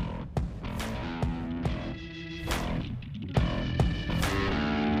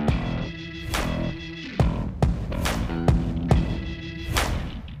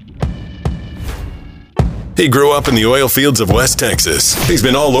 He grew up in the oil fields of West Texas. He's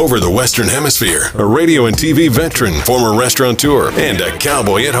been all over the Western Hemisphere, a radio and TV veteran, former restaurateur, and a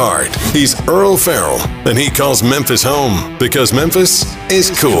cowboy at heart. He's Earl Farrell, and he calls Memphis home because Memphis is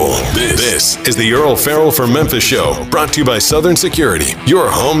cool. This is the Earl Farrell for Memphis Show, brought to you by Southern Security,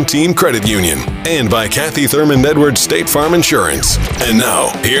 your home team credit union, and by Kathy Thurman Edwards State Farm Insurance. And now,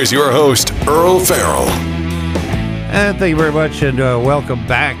 here's your host, Earl Farrell. And thank you very much, and welcome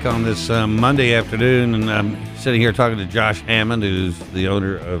back on this Monday afternoon. And I'm sitting here talking to Josh Hammond, who's the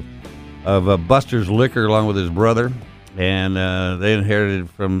owner of Buster's Liquor, along with his brother. And they inherited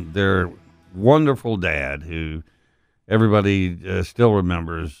from their wonderful dad, who everybody still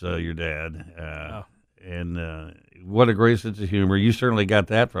remembers your dad. And what a great sense of humor. You certainly got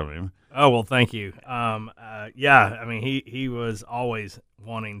that from him. Oh, well, thank you. Yeah, I mean, he was always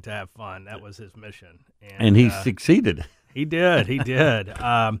wanting to have fun. That was his mission. And he succeeded. He did.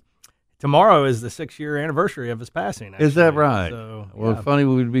 Tomorrow is the 6-year anniversary of his passing. Actually. Is that right? So, well, yeah. Funny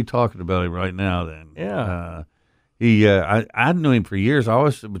we'd be talking about him right now then. Yeah. I knew him for years. I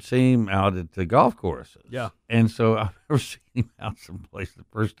always would see him out at the golf courses. Yeah. And so I've never seen him out someplace the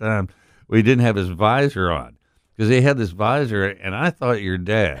first time we didn't have his visor on, because he had this visor, and I thought your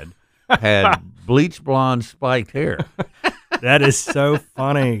dad had bleach blonde spiked hair. That is so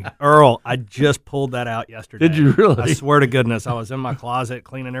funny. Earl, I just pulled that out yesterday. Did you really? I swear to goodness. I was in my closet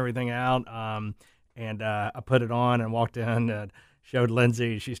cleaning everything out, and I put it on and walked in and showed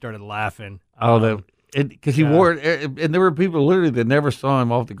Lindsay. She started laughing. Because he wore it, and there were people literally that never saw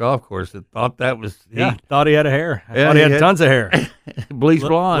him off the golf course that thought that was thought he had a hair. Thought he had tons of hair. Bleach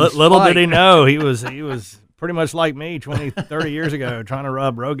blonde. Little did he know he was pretty much like me 20, 30 years ago, trying to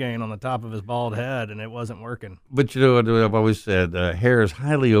rub Rogaine on the top of his bald head, and it wasn't working. But you know what I've always said, hair is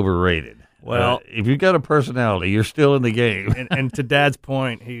highly overrated. Well, if you've got a personality, you're still in the game. and to Dad's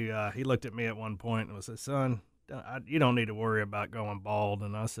point, he looked at me at one point and said, "Son, you don't need to worry about going bald."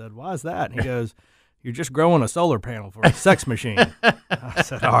 And I said, "Why is that?" And he goes, "You're just growing a solar panel for a sex machine." I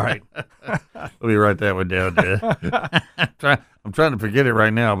said, "All right." Let me write that one down, Dad. I'm trying to forget it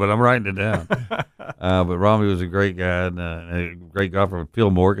right now, but I'm writing it down. But Rami was a great guy and a great golfer.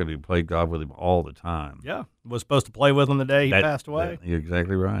 Phil Morgan, who played golf with him all the time. Yeah, was supposed to play with him the day he passed away. You're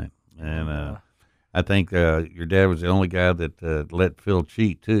exactly right. And I think your dad was the only guy that let Phil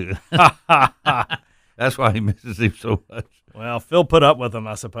cheat too. That's why he misses him so much. Well, Phil put up with him,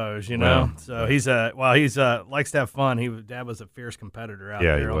 I suppose. Well, so he's likes to have fun. Dad was a fierce competitor out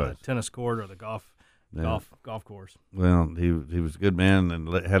there on the tennis court or the golf course. Well, he was a good man and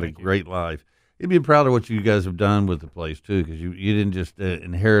had a great life. You'd be proud of what you guys have done with the place too, because you didn't just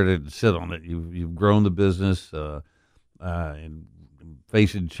inherit it and sit on it. You've grown the business and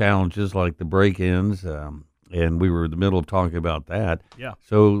facing challenges like the break-ins, and we were in the middle of talking about that. Yeah.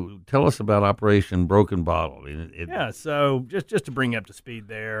 So tell us about Operation Broken Bottle. So just to bring you up to speed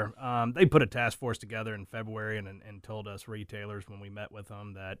there, they put a task force together in February and told us retailers when we met with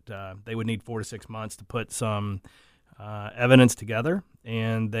them that they would need 4 to 6 months to put some evidence together,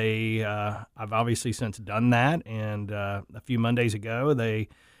 and I've obviously since done that. And a few Mondays ago, they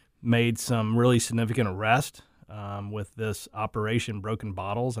made some really significant arrests with this Operation Broken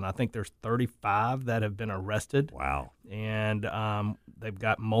Bottles, and I think there's 35 that have been arrested. Wow. And they've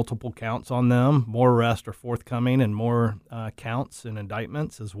got multiple counts on them. More arrests are forthcoming and more counts and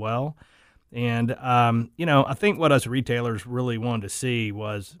indictments as well. And, I think what us retailers really wanted to see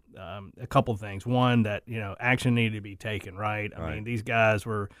was a couple of things. One, that, action needed to be taken, right? I mean, these guys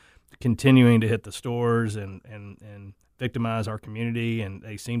were continuing to hit the stores and victimize our community, and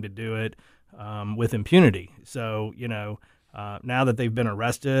they seem to do it with impunity. So, now that they've been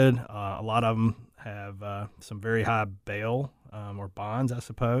arrested, a lot of them have some very high bail or bonds, I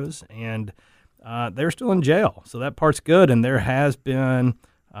suppose, and they're still in jail. So that part's good, and there has been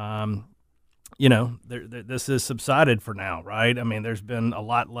this has subsided for now, right? I mean, there's been a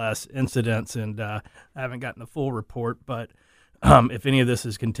lot less incidents, and I haven't gotten the full report, but if any of this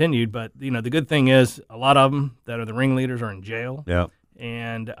has continued. But, the good thing is a lot of them that are the ringleaders are in jail. Yeah.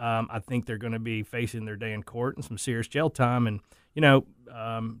 And I think they're going to be facing their day in court and some serious jail time. And,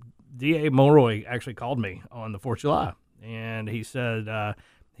 D.A. Mulroy actually called me on the 4th of July, and he said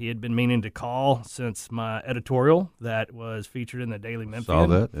he had been meaning to call since my editorial that was featured in the Daily Memphian. Saw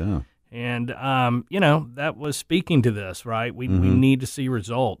that, yeah. And, that was speaking to this, right? We need to see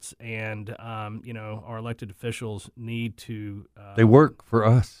results. And, our elected officials need to they work for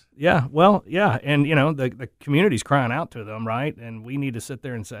us. Yeah, well, yeah. And, the community's crying out to them, right? And we need to sit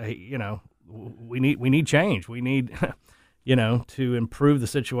there and say, we need change. We need, to improve the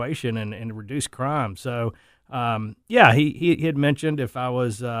situation and reduce crime. So, he had mentioned if I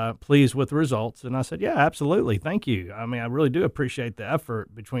was pleased with the results, and I said, yeah, absolutely, thank you. I mean, I really do appreciate the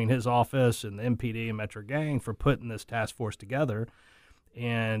effort between his office and the MPD and Metro Gang for putting this task force together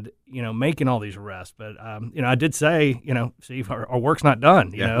and, making all these arrests. But, I did say, Steve, our work's not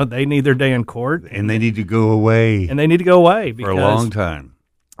done. You know, they need their day in court. And they need to go away. And they need to go away for a long time.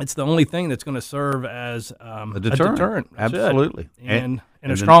 It's the only thing that's going to serve as a deterrent. Absolutely. And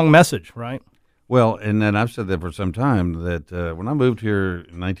a strong message, right? Well, and then I've said that for some time, that when I moved here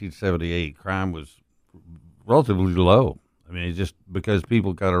in 1978, crime was relatively low. I mean, it's just because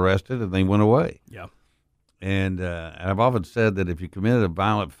people got arrested and they went away. Yeah. And I've often said that if you committed a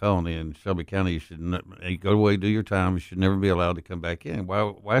violent felony in Shelby County, you should go away, do your time. You should never be allowed to come back in.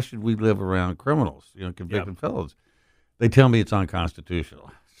 Why should we live around criminals, convicted felons? They tell me it's unconstitutional.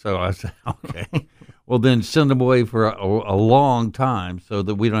 So I said, okay, well, then send them away for a long time so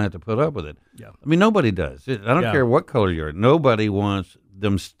that we don't have to put up with it. Yeah. I mean, nobody does. I don't care what color you are. Nobody wants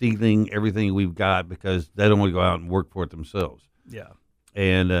them stealing everything we've got because they don't want to go out and work for it themselves. Yeah.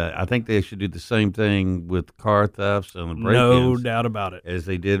 And I think they should do the same thing with car thefts and the break-ins. No doubt about it. As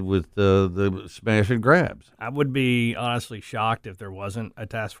they did with the smash and grabs. I would be honestly shocked if there wasn't a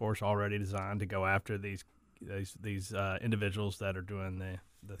task force already designed to go after these individuals that are doing the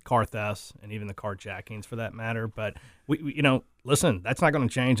car thefts and even the carjackings for that matter. But we listen, that's not going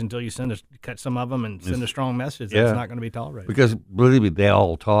to change until you catch some of them and send a strong message. That's not going to be tolerated. Because believe me, they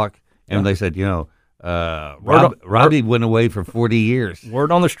all talk, and they said, Robbie went away for 40 years.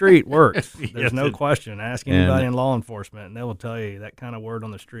 Word on the street works. There's Yes, no question. Ask anybody in law enforcement, and they will tell you that kind of word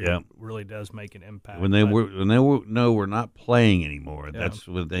on the street really does make an impact. When they know we're not playing anymore, that's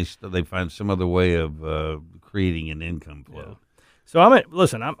when they find some other way of creating an income flow. Yeah. So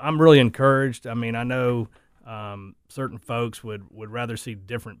I'm really encouraged. I mean, I know certain folks would rather see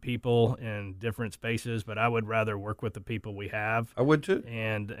different people in different spaces, but I would rather work with the people we have. I would too.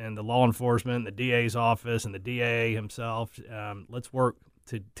 And the law enforcement, the DA's office, and the DA himself. Let's work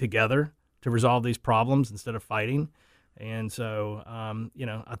together to resolve these problems instead of fighting. And so,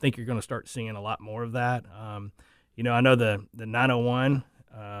 I think you're going to start seeing a lot more of that. I know the 901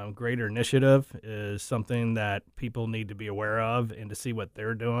 Greater Initiative is something that people need to be aware of and to see what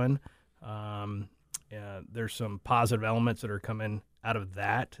they're doing. there's some positive elements that are coming out of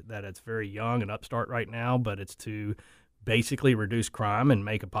that it's very young and upstart right now, but it's to basically reduce crime and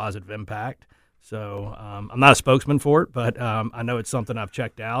make a positive impact. So I'm not a spokesman for it, but I know it's something I've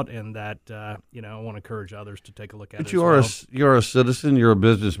checked out, and that I want to encourage others to take a look at it. But you're a citizen, you're a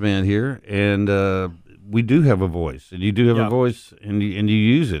businessman here, and we do have a voice, and you do have a voice, and you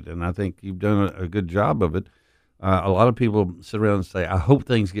use it, and I think you've done a good job of it. A lot of people sit around and say, "I hope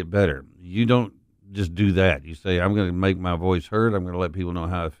things get better." You don't just do that. You say, "I'm going to make my voice heard. I'm going to let people know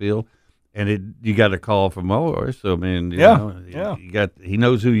how I feel." And you got a call from Moore, so I mean, he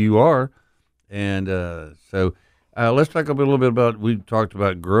knows who you are. And so let's talk a little bit about, we talked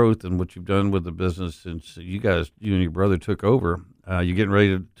about growth and what you've done with the business since you and your brother took over. You're getting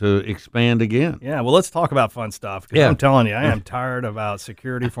ready to expand again. Yeah, well, let's talk about fun stuff. Because I'm telling you, I am tired about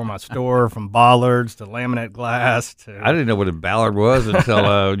security for my store, from bollards to laminate glass. I didn't know what a ballard was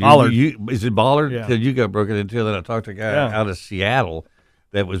until Bollard. Is it bollard? Yeah. Until you got broken into. Then I talked to a guy out of Seattle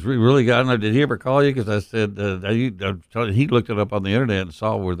that was really good. I don't know, did he ever call you? Because I said, he looked it up on the internet and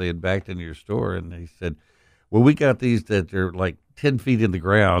saw where they had backed into your store, and he said, well, we got these that are like 10 feet in the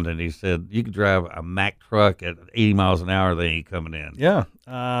ground, and he said, you could drive a Mack truck at 80 miles an hour, they ain't coming in. Yeah.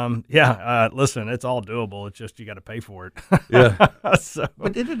 Listen, it's all doable. It's just you got to pay for it. Yeah. So.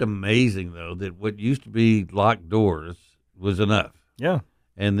 But isn't it amazing, though, that what used to be locked doors was enough? Yeah.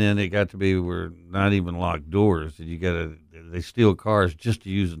 And then it got to be where not even locked doors, and they steal cars just to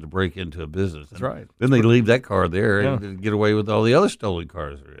use them to break into a business. That's right. Then they leave that car there and get away with all the other stolen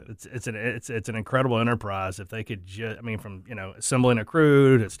cars. It's an incredible enterprise. If they could from assembling a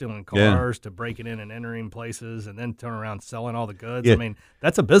crew to stealing cars to breaking in and entering places and then turn around selling all the goods. Yeah. I mean,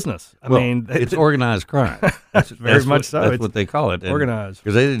 that's a business. It's organized crime. That's much so. That's what they call it. Organized.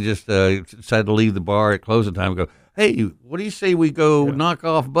 Because they didn't just decide to leave the bar at closing time and go, hey, what do you say we go knock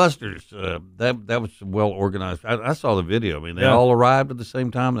off Buster's? That was well organized. I saw the video. I mean, they all arrived at the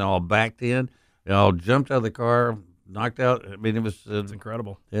same time. They all backed in. They all jumped out of the car, knocked out. I mean, it was it's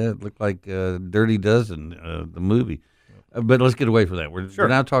incredible. Yeah, it looked like Dirty Dozen, the movie. But let's get away from that. We're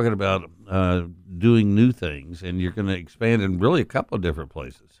now talking about doing new things, and you're going to expand in really a couple of different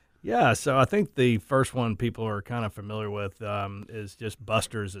places. Yeah, so I think the first one people are kind of familiar with is just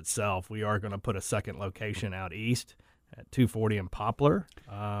Buster's itself. We are going to put a second location out east at 240 in Poplar.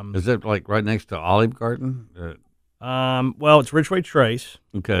 Is that like right next to Olive Garden? Well, it's Ridgeway Trace.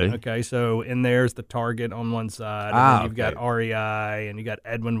 Okay. Okay, so in there's the Target on one side, and then you've got REI, and you got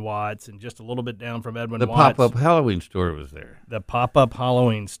Edwin Watts, and just a little bit down from Edwin Watts. The pop-up Halloween store was there. The pop-up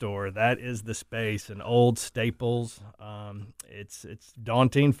Halloween store, that is the space, an old Staples. It's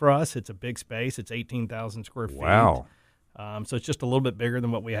daunting for us. It's a big space. It's 18,000 square feet. Wow. So it's just a little bit bigger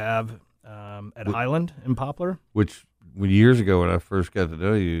than what we have at Highland in Poplar. Which years ago when I first got to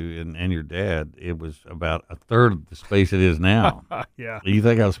know you and your dad, it was about a third of the space it is now. Yeah. You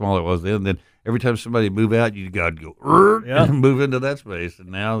think how small it was then? Then every time somebody moved out, you got to go and move into that space. And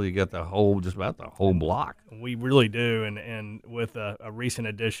now you got just about the whole block. We really do. And with a recent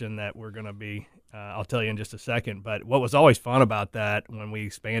addition that we're going to be, I'll tell you in just a second. But what was always fun about that when we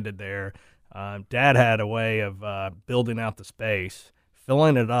expanded there, Dad had a way of building out the space,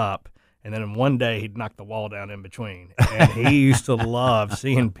 filling it up, and then in one day he'd knock the wall down in between. And he used to love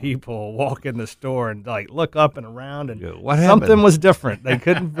seeing people walk in the store and like look up and around, and something was different. They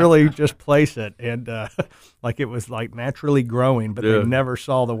couldn't really just place it, and like it was like naturally growing, but they never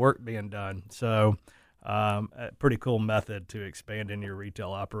saw the work being done. So a pretty cool method to expand into your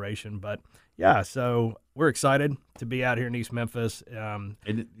retail operation. But yeah, so we're excited to be out here in East Memphis. And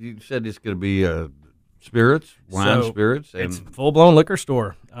you said it's going to be spirits, spirits. And it's full-blown liquor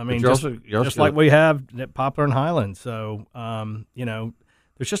store. I mean, just also like we have at Poplar and Highland. So,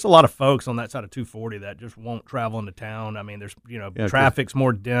 there's just a lot of folks on that side of 240 that just won't travel into town. I mean, there's, traffic's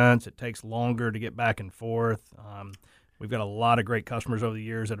more dense. It takes longer to get back and forth. We've got a lot of great customers over the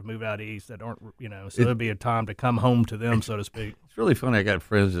years that have moved out east that aren't, so it'll be a time to come home to them, so to speak. It's really funny. I got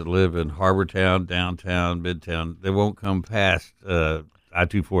friends that live in Harbortown, downtown, Midtown. They won't come past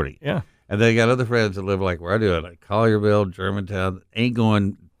I-240. Yeah. And they got other friends that live like where I do, like Collierville, Germantown, ain't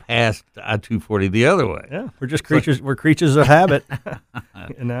going past I-240 the other way. Yeah, we're just creatures. We're creatures of habit,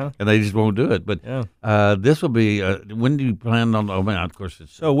 And they just won't do it. But this will be. When do you plan on? Oh man, of course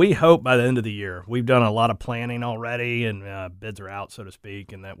it's. So we hope by the end of the year. We've done a lot of planning already, and bids are out, so to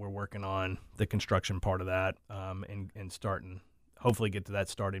speak, and that we're working on the construction part of that, and starting. Hopefully, get to that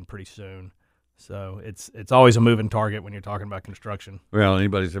starting pretty soon. So it's always a moving target when you're talking about construction. Well,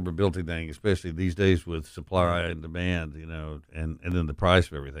 anybody's ever built anything, especially these days with supply and demand, and then the price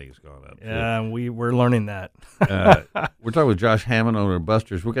of everything has gone up. Yeah, and we're learning that. We're talking with Josh Hammond, owner of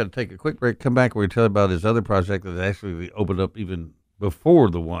Buster's. We've got to take a quick break. Come back. We're going to tell you about his other project that actually opened up even before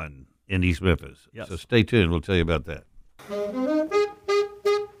the one in East Memphis. Yes. So stay tuned. We'll tell you about that.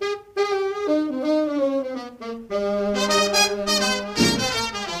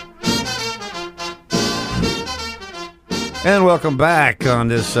 And welcome back on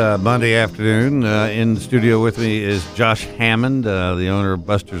this Monday afternoon. In the studio with me is Josh Hammond, the owner of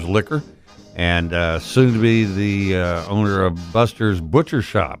Buster's Liquor, and soon to be the owner of Buster's Butcher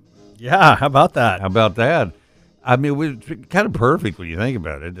Shop. Yeah, how about that? How about that? I mean, it's kind of perfect when you think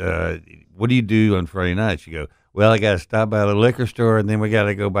about it. What do you do on Friday nights? You go, well, I got to stop by the liquor store, and then we got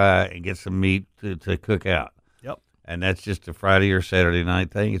to go by and get some meat to cook out. Yep. And that's just a Friday or Saturday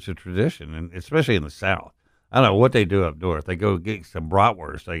night thing. It's a tradition, and especially in the South. I don't know what they do up north. They go get some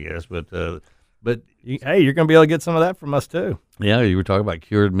bratwurst, I guess, but hey, you're going to be able to get some of that from us too. Yeah, you were talking about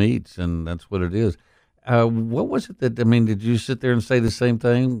cured meats, and that's what it is. What was it that, did you sit there and say the same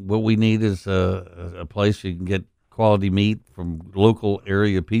thing? What we need is a place you can get quality meat from local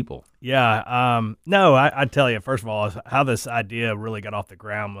area people. Yeah. No, I tell you, first of all, how this idea really got off the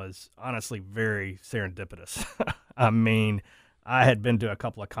ground was honestly very serendipitous. I mean, I had been to a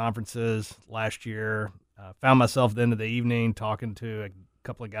couple of conferences last year, found myself at the end of the evening talking to a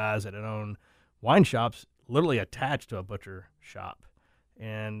couple of guys that had owned wine shops literally attached to a butcher shop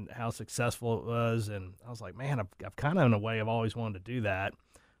and how successful it was. And I was like, man, I've kind of in a way I've always wanted to do that.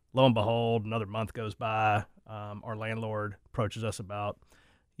 Lo and behold, another month goes by. Our landlord approaches us about,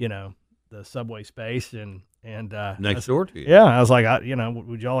 the subway space and Next door to you. Yeah, I was like,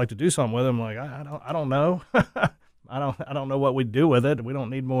 would y'all like to do something with it? I'm like, I don't know. I don't know what we'd do with it. We don't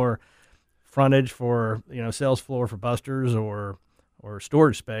need more frontage for sales floor for Buster's or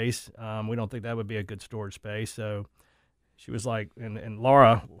storage space. We don't think that would be a good storage space. So she was like, and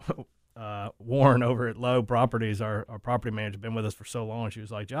Laura Warren over at Lowe Properties, our property manager, been with us for so long. She was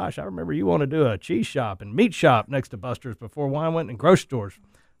like, Josh, I remember you want to do a cheese shop and meat shop next to Buster's before wine went in grocery stores.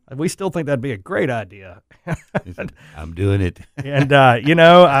 We still think that'd be a great idea. I'm doing it. And,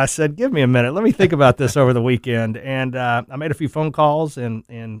 I said, give me a minute. Let me think about this over the weekend. And I made a few phone calls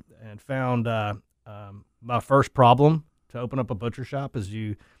and found my first problem to open up a butcher shop is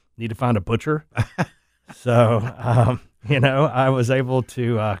you need to find a butcher. So, I was able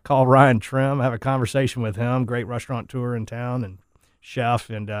to call Ryan Trim, have a conversation with him, great restaurateur in town and chef.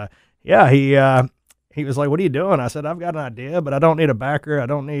 And, he was like, what are you doing? I said, I've got an idea, but I don't need a backer. I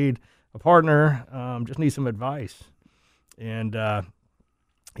don't need a partner. Just need some advice. And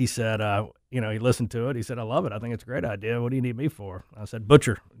he said, he listened to it. He said, I love it. I think it's a great idea. What do you need me for? I said,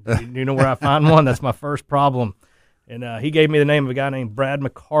 butcher. Do you know where I find one? That's my first problem. And he gave me the name of a guy named Brad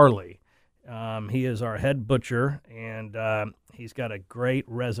McCarley. He is our head butcher, and he's got a great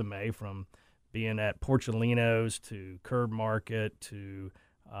resume from being at Porcellino's to Curb Market to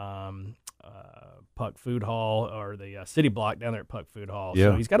Puck Food Hall, or the City Block down there at Puck Food Hall.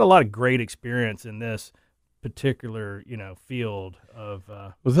 Yeah. So he's got a lot of great experience in this particular, field of.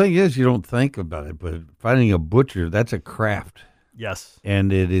 Well, the thing is, you don't think about it, but finding a butcher, that's a craft. Yes.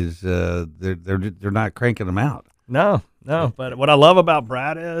 And it is, they're not cranking them out. No. But what I love about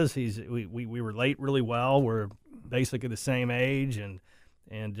Brad is we relate really well. We're basically the same age, and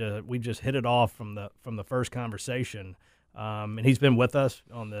we just hit it off from the first conversation. And he's been with us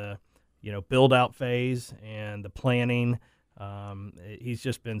on the build out phase and the planning. He's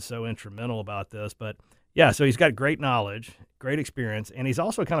just been so instrumental about this. But yeah, so he's got great knowledge, great experience, and he's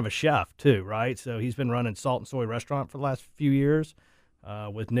also kind of a chef too, right? So he's been running Salt and Soy Restaurant for the last few years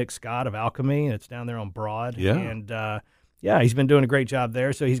with Nick Scott of Alchemy. It's down there on Broad. Yeah. And he's been doing a great job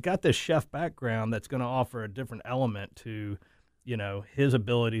there. So he's got this chef background that's going to offer a different element to, his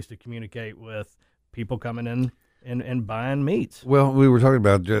abilities to communicate with people coming in and buying meats. Well, we were talking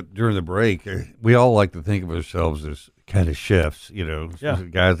about during the break, we all like to think of ourselves as kind of chefs, Yeah.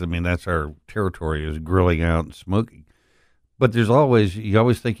 guys. That's our territory, is grilling out and smoking. But you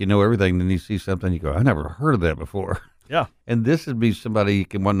always think you know everything, then you see something, you go, I never heard of that before. Yeah. And this would be somebody you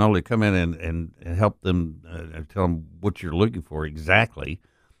can not only come in and help them and tell them what you're looking for exactly.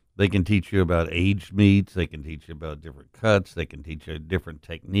 They can teach you about aged meats. They can teach you about different cuts. They can teach you different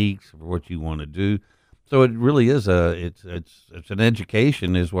techniques for what you want to do. So it really is it's an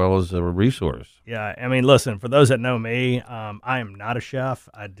education as well as a resource. Yeah, listen, for those that know me, I am not a chef.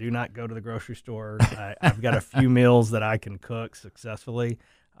 I do not go to the grocery store. I've got a few meals that I can cook successfully,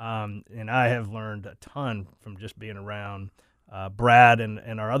 and I have learned a ton from just being around Brad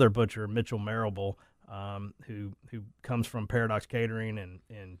and our other butcher, Mitchell Marable, who comes from Paradox Catering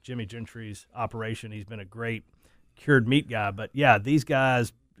and Jimmy Gentry's operation. He's been a great cured meat guy. But, yeah, these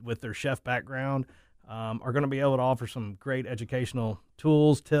guys with their chef background are going to be able to offer some great educational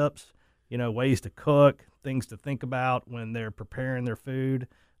tools, tips, ways to cook, things to think about when they're preparing their food,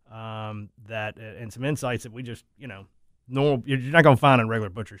 and some insights that we just, normal. You're not going to find in a regular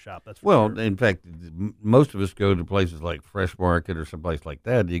butcher shop. That's for sure. In fact, most of us go to places like Fresh Market or someplace like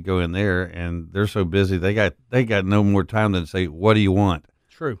that. You go in there, and they're so busy they got no more time than to say, "What do you want?"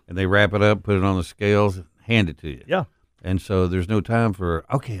 True. And they wrap it up, put it on the scales, hand it to you. Yeah. And so there's no time for,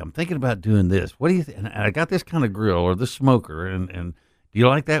 okay, I'm thinking about doing this. What do you think? And I got this kind of grill or this smoker, and do you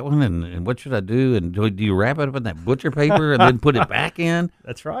like that one? And what should I do? And do you wrap it up in that butcher paper and then put it back in?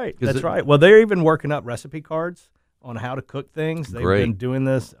 That's right. That's right. Well, they're even working up recipe cards on how to cook things. They've been doing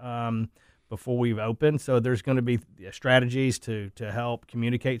this before we've opened. So there's going to be strategies to help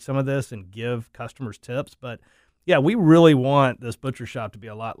communicate some of this and give customers tips. But, yeah, we really want this butcher shop to be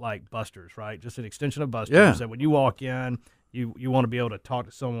a lot like Buster's, right? Just an extension of Buster's. Yeah. That when you walk in, you want to be able to talk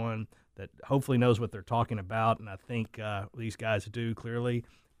to someone that hopefully knows what they're talking about, and I think these guys do clearly.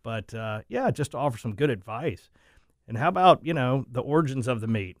 But, just to offer some good advice. And how about, the origins of the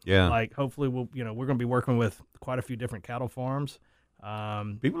meat? Yeah. Like, hopefully, we're going to be working with quite a few different cattle farms.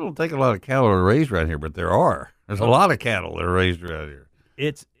 People don't think a lot of cattle are raised around here, but there are. There's a lot of cattle that are raised around here.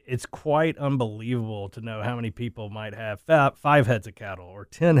 It's quite unbelievable to know how many people might have 5 heads of cattle or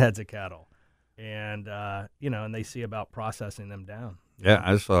 10 heads of cattle. And, and they see about processing them down. Yeah,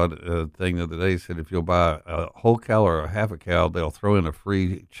 I saw a thing the other day that said if you'll buy a whole cow or a half a cow, they'll throw in a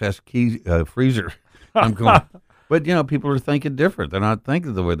free chest key freezer. I'm going, but, people are thinking different. They're not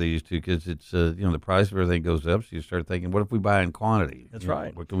thinking the way they used to because it's, the price of everything goes up. So you start thinking, what if we buy in quantity? That's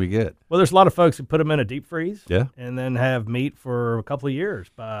right. What can we get? Well, there's a lot of folks who put them in a deep freeze. Yeah. And then have meat for a couple of years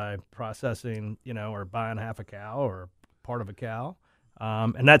by processing, or buying half a cow or part of a cow.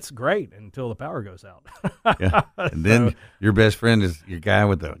 And that's great until the power goes out. Yeah. And then your best friend is your guy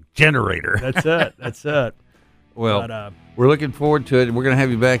with the generator. That's it. Well, we're looking forward to it. We're going to have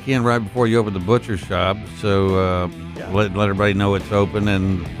you back in right before you open the butcher shop. So let everybody know it's open.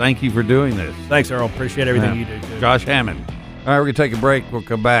 And thank you for doing this. Thanks, Earl. Appreciate everything you do, too. Josh Hammond. All right, we're going to take a break. We'll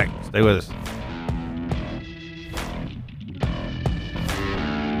come back. Stay with us.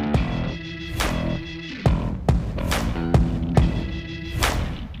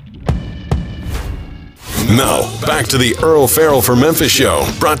 Now, back to the Earl Farrell for Memphis show,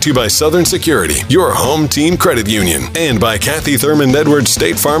 brought to you by Southern Security, your home team credit union, and by Kathy Thurman Edwards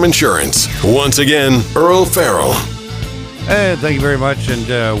State Farm Insurance. Once again, Earl Farrell. Hey, thank you very much, and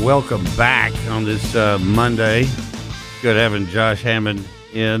welcome back on this Monday. Good having Josh Hammond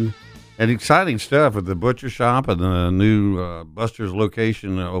in. And exciting stuff at the butcher shop and the new Buster's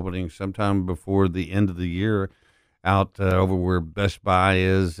location opening sometime before the end of the year. Out over where Best Buy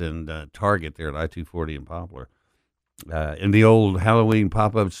is and Target there at I-240 in Poplar. In the old Halloween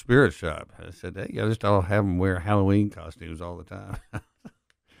pop-up spirit shop. I said, hey, I just all have them wear Halloween costumes all the time.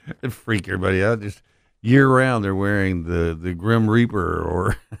 It'd freak everybody out. Just year-round they're wearing the Grim Reaper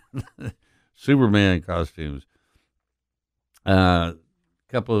or Superman costumes. A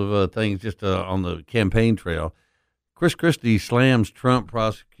couple of things just on the campaign trail. Chris Christie slams Trump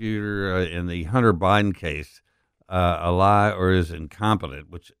prosecutor in the Hunter Biden case. A lie or is incompetent,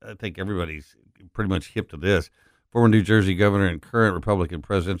 which I think everybody's pretty much hip to this. Former New Jersey governor and current Republican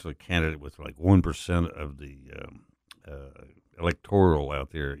presidential candidate with like 1% of the electoral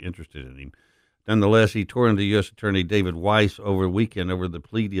out there interested in him. Nonetheless, he tore into U.S. Attorney David Weiss over the weekend over the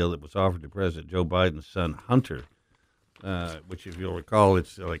plea deal that was offered to President Joe Biden's son, Hunter, which, if you'll recall,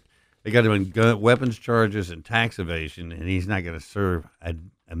 it's like they got him in weapons charges and tax evasion, and he's not going to serve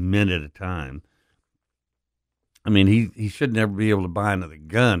a minute at a time. I mean, he should never be able to buy another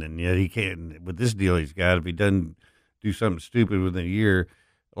gun, and yet he can't. With this deal he's got, if he doesn't do something stupid within a year,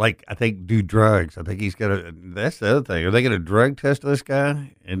 like I think do drugs. I think he's got to. That's the other thing. Are they going to drug test this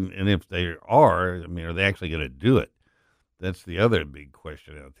guy? And if they are, I mean, are they actually going to do it? That's the other big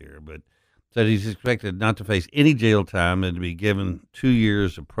question out there. But said he's expected not to face any jail time and to be given 2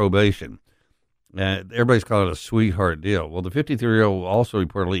 years of probation. Everybody's calling it a sweetheart deal. Well, the 53-year-old also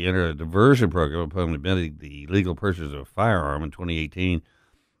reportedly entered a diversion program upon admitting the illegal purchase of a firearm in 2018.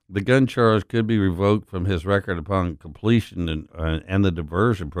 The gun charge could be revoked from his record upon completion and the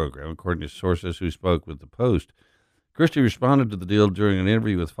diversion program, according to sources who spoke with the Post. Christie responded to the deal during an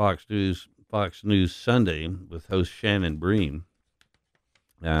interview with Fox News Sunday with host Shannon Bream.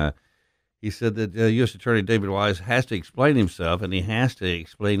 He said that U.S. Attorney David Weiss has to explain himself, and he has to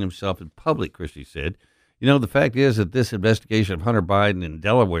explain himself in public, Christie said. You know, the fact is that this investigation of Hunter Biden in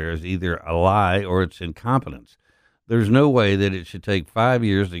Delaware is either a lie or it's incompetence. There's no way that it should take 5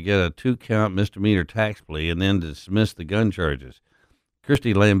 years to get a 2-count misdemeanor tax plea and then dismiss the gun charges.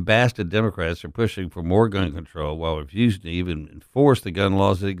 Christie lambasted Democrats for pushing for more gun control while refusing to even enforce the gun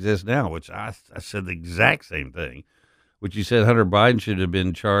laws that exist now, which I said the exact same thing, which he said Hunter Biden should have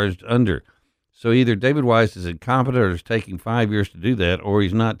been charged under. So either David Weiss is incompetent or is taking 5 years to do that, or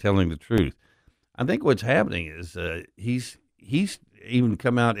he's not telling the truth. I think what's happening is he's even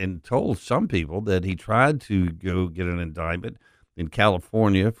come out and told some people that he tried to go get an indictment in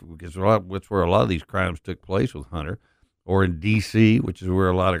California, because that's where a lot of these crimes took place with Hunter, or in D.C., which is where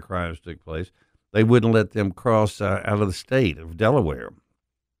a lot of crimes took place. They wouldn't let them cross out of the state of Delaware,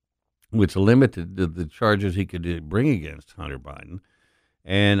 which limited the charges he could bring against Hunter Biden.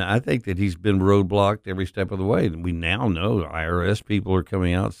 And I think that he's been roadblocked every step of the way. And we now know IRS people are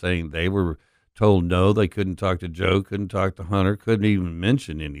coming out saying they were told no, they couldn't talk to Joe, couldn't talk to Hunter, couldn't even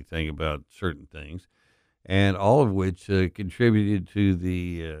mention anything about certain things, and all of which contributed to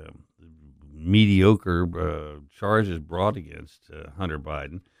the mediocre charges brought against Hunter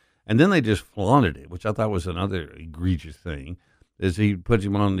Biden. And then they just flaunted it, which I thought was another egregious thing, is he puts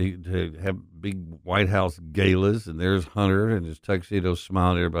him on to have big White House galas, and there's Hunter in his tuxedo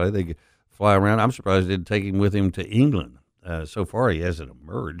smiling at everybody. They fly around. I'm surprised they didn't take him with him to England. So far, he hasn't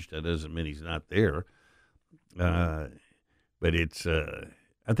emerged. That doesn't mean he's not there. But it's,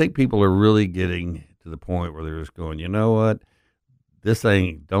 I think people are really getting to the point where they're just going, you know what? This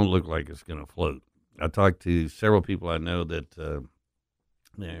thing don't look like it's going to float. I talked to several people I know that are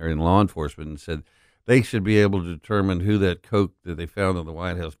in law enforcement and said they should be able to determine who that coke that they found in the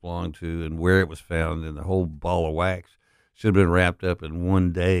White House belonged to and where it was found, and the whole ball of wax should have been wrapped up in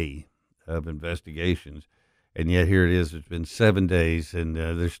one day of investigations. And yet here it is. It's been 7 days, and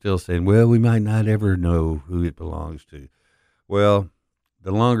they're still saying, well, we might not ever know who it belongs to. Well,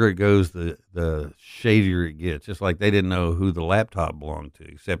 the longer it goes, the shadier it gets. Just like they didn't know who the laptop belonged to,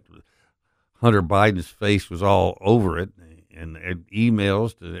 except Hunter Biden's face was all over it, and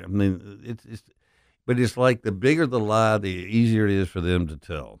emails. I mean, but it's like the bigger the lie, the easier it is for them to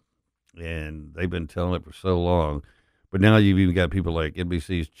tell. And they've been telling it for so long. But now you've even got people like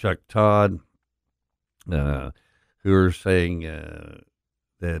NBC's Chuck Todd, who are saying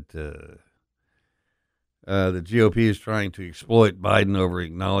that the GOP is trying to exploit Biden over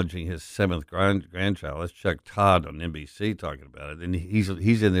acknowledging his 7th grandchild. That's Chuck Todd on NBC talking about it, and he's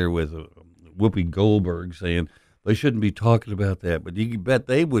in there with Whoopi Goldberg saying they shouldn't be talking about that, but you can bet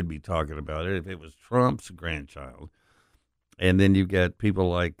they would be talking about it if it was Trump's grandchild. And then you've got people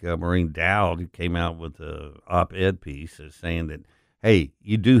like Maureen Dowd, who came out with an op-ed piece saying that, hey,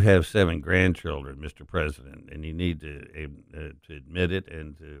 you do have 7 grandchildren, Mr. President, and you need to admit it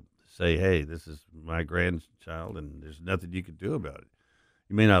and to say, hey, this is my grandchild, and there's nothing you can do about it.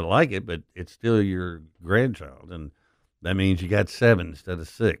 You may not like it, but it's still your grandchild, and that means you got 7 instead of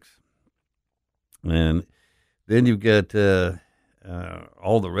 6. And then you've got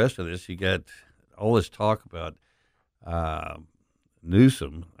all the rest of this. You got all this talk about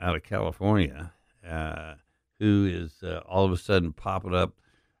Newsom out of California, who is all of a sudden popping up.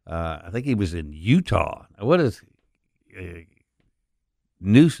 I think he was in Utah. What is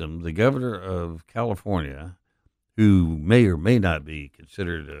Newsom, the governor of California, who may or may not be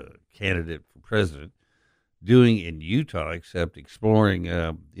considered a candidate for president, doing in Utah except exploring,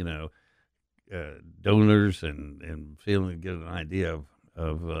 donors and feeling to get an idea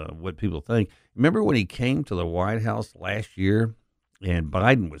of what people think. Remember when he came to the White House last year and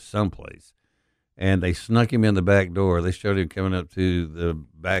Biden was someplace, and they snuck him in the back door. They showed him coming up to the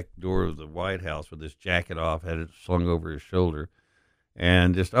back door of the White House with his jacket off, had it slung over his shoulder,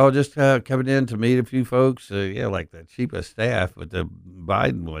 and just coming in to meet a few folks. Like the chief of staff, but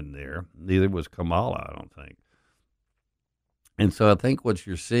Biden wasn't there. Neither was Kamala, I don't think. And so I think what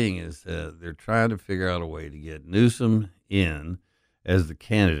you're seeing is they're trying to figure out a way to get Newsom in as the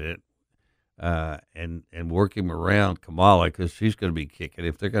candidate, and work him around Kamala, because she's going to be kicking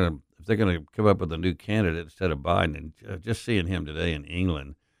if they're going to come up with a new candidate instead of Biden. And just seeing him today in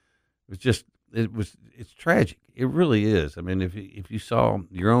England it's tragic. It really is. I mean, if you saw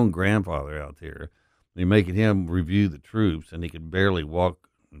your own grandfather out there, you're making him review the troops, and he could barely walk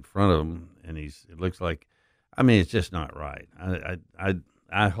in front of them, and it looks like, I mean, it's just not right.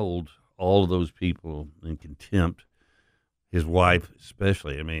 I hold all of those people in contempt. His wife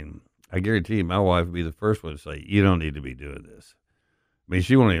especially. I mean, I guarantee you, my wife would be the first one to say, "You don't need to be doing this." I mean,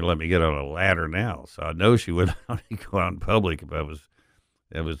 she won't even let me get on a ladder now, so I know she wouldn't let me go out in public if I was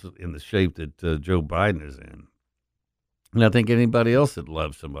in the shape that Joe Biden is in. And I think anybody else that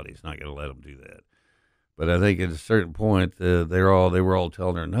loves somebody is not going to let them do that. But I think at a certain point, they were all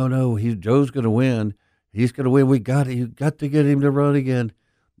telling her, no, Joe's going to win. He's going to win. You got to get him to run again.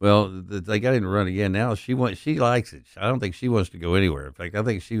 Well, they got him to run again. Now she likes it. I don't think she wants to go anywhere. In fact, I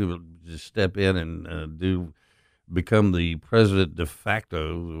think she would just step in and become the president de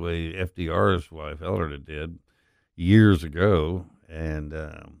facto, the way FDR's wife Eleanor did years ago, and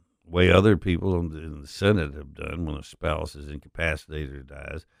way other people in the Senate have done when a spouse is incapacitated or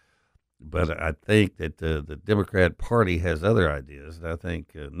dies. But I think that the Democrat Party has other ideas, and I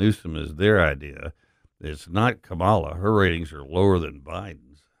think Newsom is their idea. It's not Kamala. Her ratings are lower than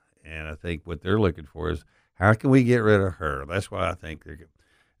Biden's. And I think what they're looking for is, how can we get rid of her? That's why I think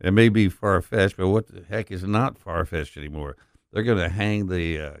it may be far-fetched, but what the heck is not far-fetched anymore? They're going to hang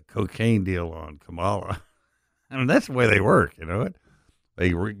the cocaine deal on Kamala. I mean, that's the way they work, you know what?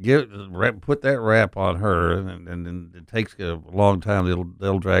 They put that rap on her, and it takes a long time.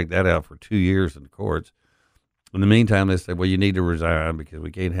 They'll drag that out for 2 years in the courts. In the meantime, they say, well, you need to resign because we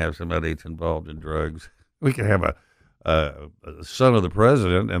can't have somebody that's involved in drugs. We can have a son of the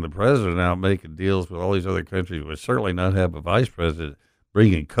president, and the president out making deals with all these other countries, but certainly not have a vice president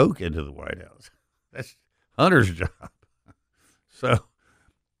bringing coke into the White House. That's Hunter's job. So,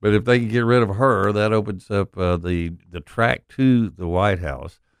 but if they can get rid of her, that opens up the track to the White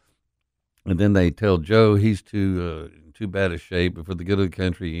House. And then they tell Joe he's too bad a shape, but for the good of the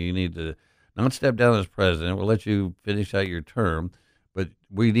country, you need to not step down as president. We'll let you finish out your term, but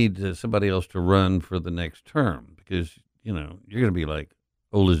we need somebody else to run for the next term because, you're going to be like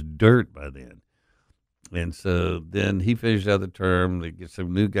old as dirt by then. And so then he finishes out the term. They get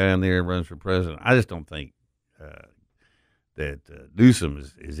some new guy in there and runs for president. I just don't think that Newsom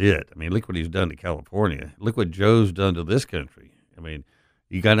is it. I mean, look what he's done to California. Look what Joe's done to this country. I mean,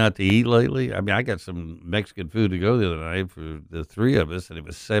 you got out to eat lately? I mean, I got some Mexican food to go the other night for the three of us, and it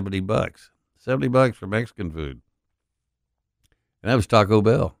was $70. $70 for Mexican food. And that was Taco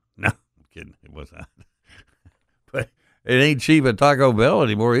Bell. No, I'm kidding. It was not. But it ain't cheap at Taco Bell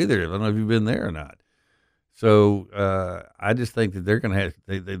anymore either. I don't know if you've been there or not. So I just think that they're going to have,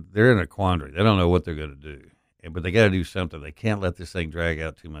 they're in a quandary. They don't know what they're going to do. But they got to do something. They can't let this thing drag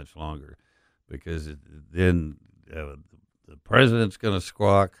out too much longer because then the president's going to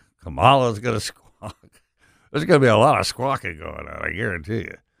squawk. Kamala's going to squawk. There's going to be a lot of squawking going on, I guarantee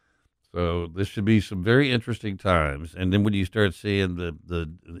you. So this should be some very interesting times. And then when you start seeing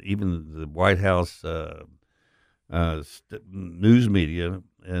even the White House news media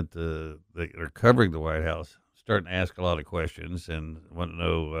that are covering the White House starting to ask a lot of questions and want to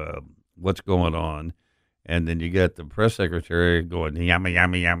know what's going on. And then you got the press secretary going, yummy,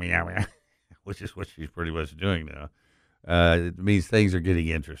 yummy, yummy, yummy, which is what she's pretty much doing now. It means things are getting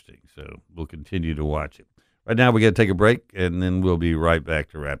interesting. So we'll continue to watch it. Right now, we got to take a break, and then we'll be right back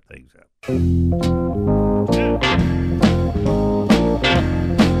to wrap things up.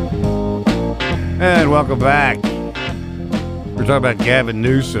 And welcome back. We're talking about Gavin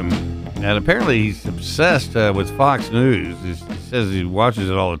Newsom, and apparently he's obsessed with Fox News. He says he watches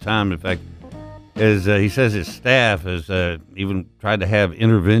it all the time. In fact, he says his staff has even tried to have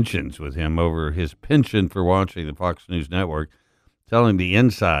interventions with him over his penchant for watching the Fox News network, telling the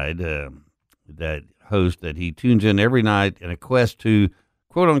Inside that host that he tunes in every night in a quest to,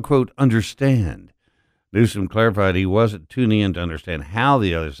 quote-unquote, understand. Newsom clarified he wasn't tuning in to understand how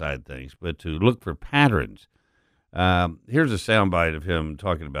the other side thinks, but to look for patterns. Here's a soundbite of him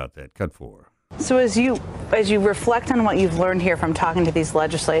talking about that. Cut 4. So as you reflect on what you've learned here from talking to these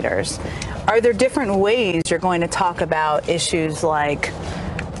legislators, are there different ways you're going to talk about issues like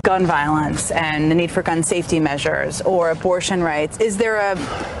gun violence and the need for gun safety measures or abortion rights? Is there a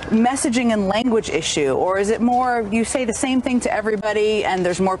messaging and language issue, or is it more you say the same thing to everybody and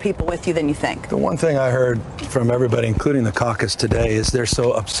there's more people with you than you think? The one thing I heard from everybody, including the caucus today, is they're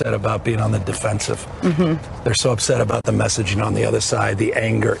so upset about being on the defensive. Mm-hmm. They're so upset about the messaging on the other side, the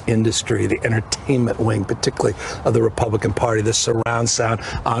anger industry, the entertainment wing, particularly of the Republican Party, the surround sound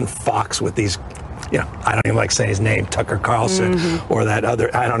on Fox with these, I don't even like saying his name, Tucker Carlson, or that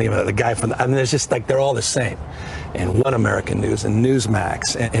other, I don't even know, the guy from, there's just like, they're all the same. And One American News and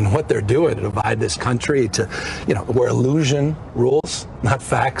Newsmax and what they're doing to divide this country to, where illusion rules, not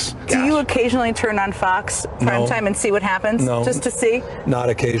facts. Do you occasionally turn on Fox prime time and see what happens? No. Just to see? Not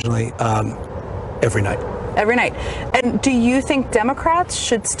occasionally, every night. Every night. And do you think Democrats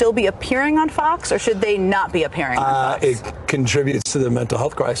should still be appearing on Fox, or should they not be appearing on Fox? It contributes to the mental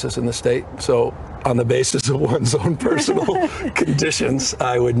health crisis in the state. So on the basis of one's own personal conditions,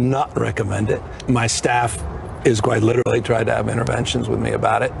 I would not recommend it. My staff is quite literally tried to have interventions with me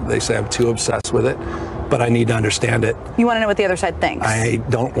about it. They say I'm too obsessed with it. but I need to understand it. You want to know what the other side thinks? I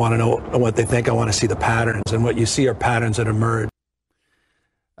don't want to know what they think. I want to see the patterns, and what you see are patterns that emerge.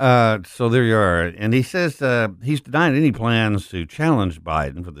 So there you are. And he says he's denied any plans to challenge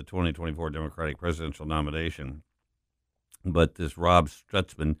Biden for the 2024 Democratic presidential nomination. But this Rob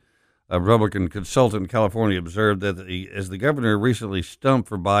Stutzman, a Republican consultant in California, observed that as the governor recently stumped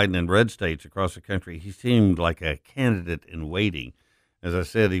for Biden in red states across the country, he seemed like a candidate in waiting. As I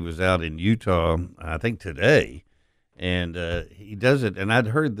said, he was out in Utah, I think today, and he does it. And I'd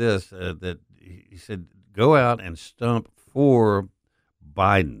heard this, that he said, go out and stump for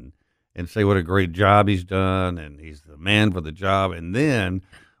Biden and say what a great job he's done and he's the man for the job. And then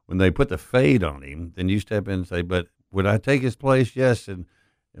when they put the fade on him, then you step in and say, but would I take his place? Yes. And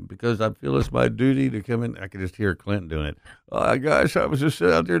because I feel it's my duty to come in, I could just hear Clinton doing it. Oh, gosh, I was just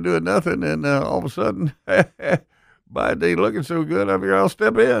out there doing nothing. And all of a sudden, Biden ain't looking so good. I figure I'll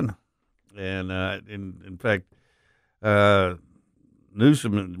step in. And in fact,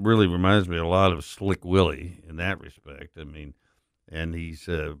 Newsom really reminds me a lot of Slick Willie in that respect. I mean, and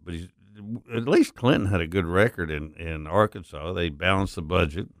but he's, at least Clinton had a good record in Arkansas. They balanced the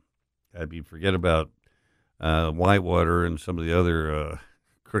budget. You forget about Whitewater and some of the other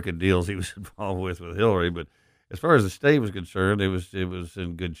crooked deals he was involved with Hillary. But as far as the state was concerned, it was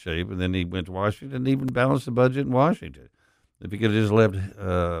in good shape. And then he went to Washington and even balanced the budget in Washington. If he could have just left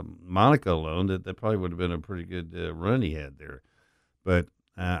Monica alone, that probably would have been a pretty good run he had there. But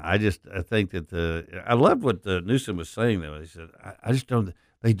I think that I loved what Newsom was saying though. He said, I just don't.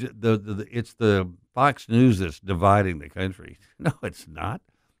 It's the Fox News that's dividing the country. No, it's not.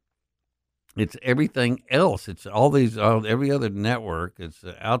 It's everything else. It's every other network that's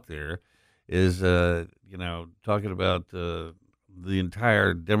out there is talking about the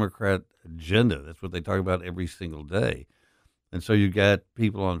entire Democrat agenda. That's what they talk about every single day. And so you got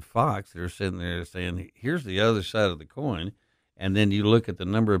people on Fox that are sitting there saying, "Here's the other side of the coin." And then you look at the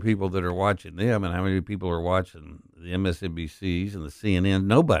number of people that are watching them and how many people are watching the MSNBCs and the CNN.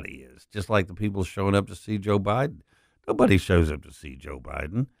 Nobody is. Just like the people showing up to see Joe Biden. Nobody shows up to see Joe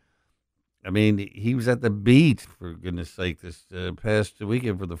Biden. I mean, he was at the beach, for goodness sake, this past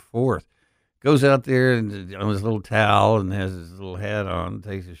weekend for the 4th. Goes out there and on his little towel and has his little hat on,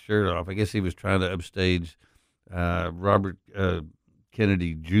 takes his shirt off. I guess he was trying to upstage Robert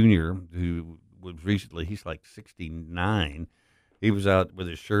Kennedy Jr., who was recently, he's like 69. He was out with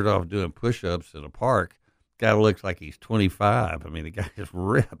his shirt off doing push-ups in a park. Guy looks like he's 25. I mean, the guy is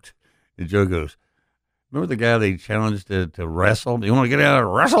ripped. And Joe goes, remember the guy they challenged to wrestle? You want to get out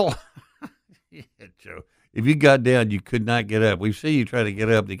and wrestle? Yeah, Joe. If you got down, you could not get up. We see you try to get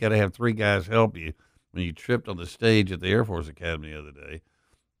up. You got to have 3 guys help you when you tripped on the stage at the Air Force Academy the other day.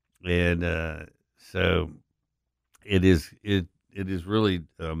 And so it is really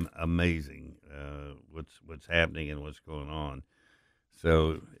amazing what's happening and what's going on.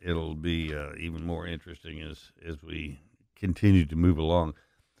 So it'll be even more interesting as we continue to move along.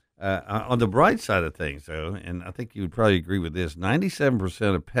 On the bright side of things, though, and I think you would probably agree with this,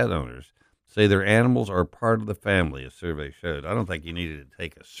 97% of pet owners say their animals are part of the family, a survey showed. I don't think you needed to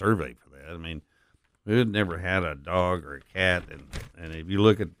take a survey for that. I mean, we've never had a dog or a cat, and if you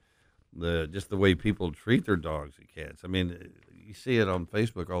look at just the way people treat their dogs and cats, I mean, you see it on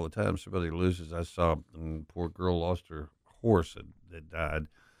Facebook all the time. Somebody loses. I saw a poor girl lost her horse that died,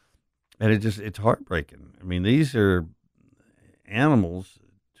 and it's heartbreaking. I mean, these are animals,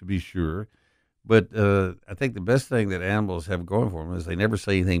 to be sure, but I think the best thing that animals have going for them is they never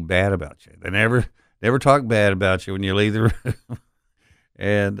say anything bad about you. They never talk bad about you when you leave the room,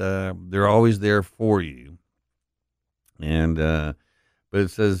 and they're always there for you. And but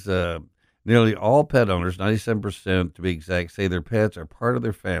it says nearly all pet owners, 97% to be exact, say their pets are part of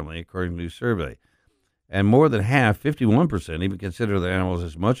their family, according to a new survey. And more than half, 51%, even consider their animals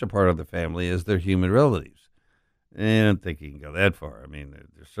as much a part of the family as their human relatives. And I don't think you can go that far. I mean,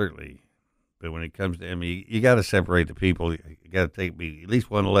 there's certainly, but when it comes to, I mean, you got to separate the people. You got to be at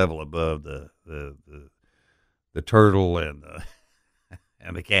least one level above the turtle and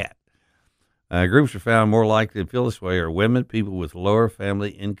the cat. Groups are found more likely to feel this way are women, people with lower family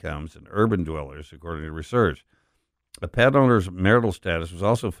incomes, and urban dwellers, according to research. A pet owner's marital status was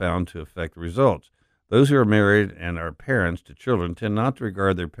also found to affect the results. Those who are married and are parents to children tend not to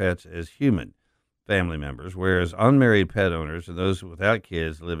regard their pets as human family members, whereas unmarried pet owners and those without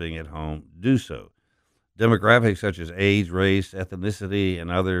kids living at home do so. Demographics such as age, race, ethnicity, and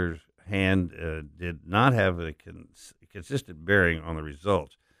others did not have a consistent bearing on the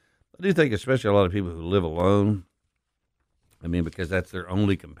results. I do think especially a lot of people who live alone, I mean, because that's their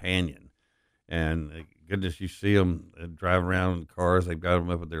only companion, and goodness, you see them drive around in cars. They've got them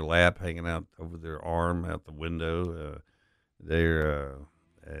up at their lap, hanging out over their arm, out the window. They're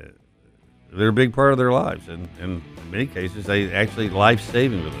a big part of their lives, and in many cases, they actually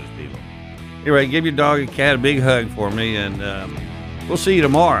life-saving with those people. Anyway, give your dog and cat a big hug for me, and we'll see you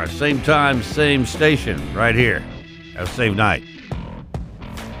tomorrow. Same time, same station, right here. Have a safe night.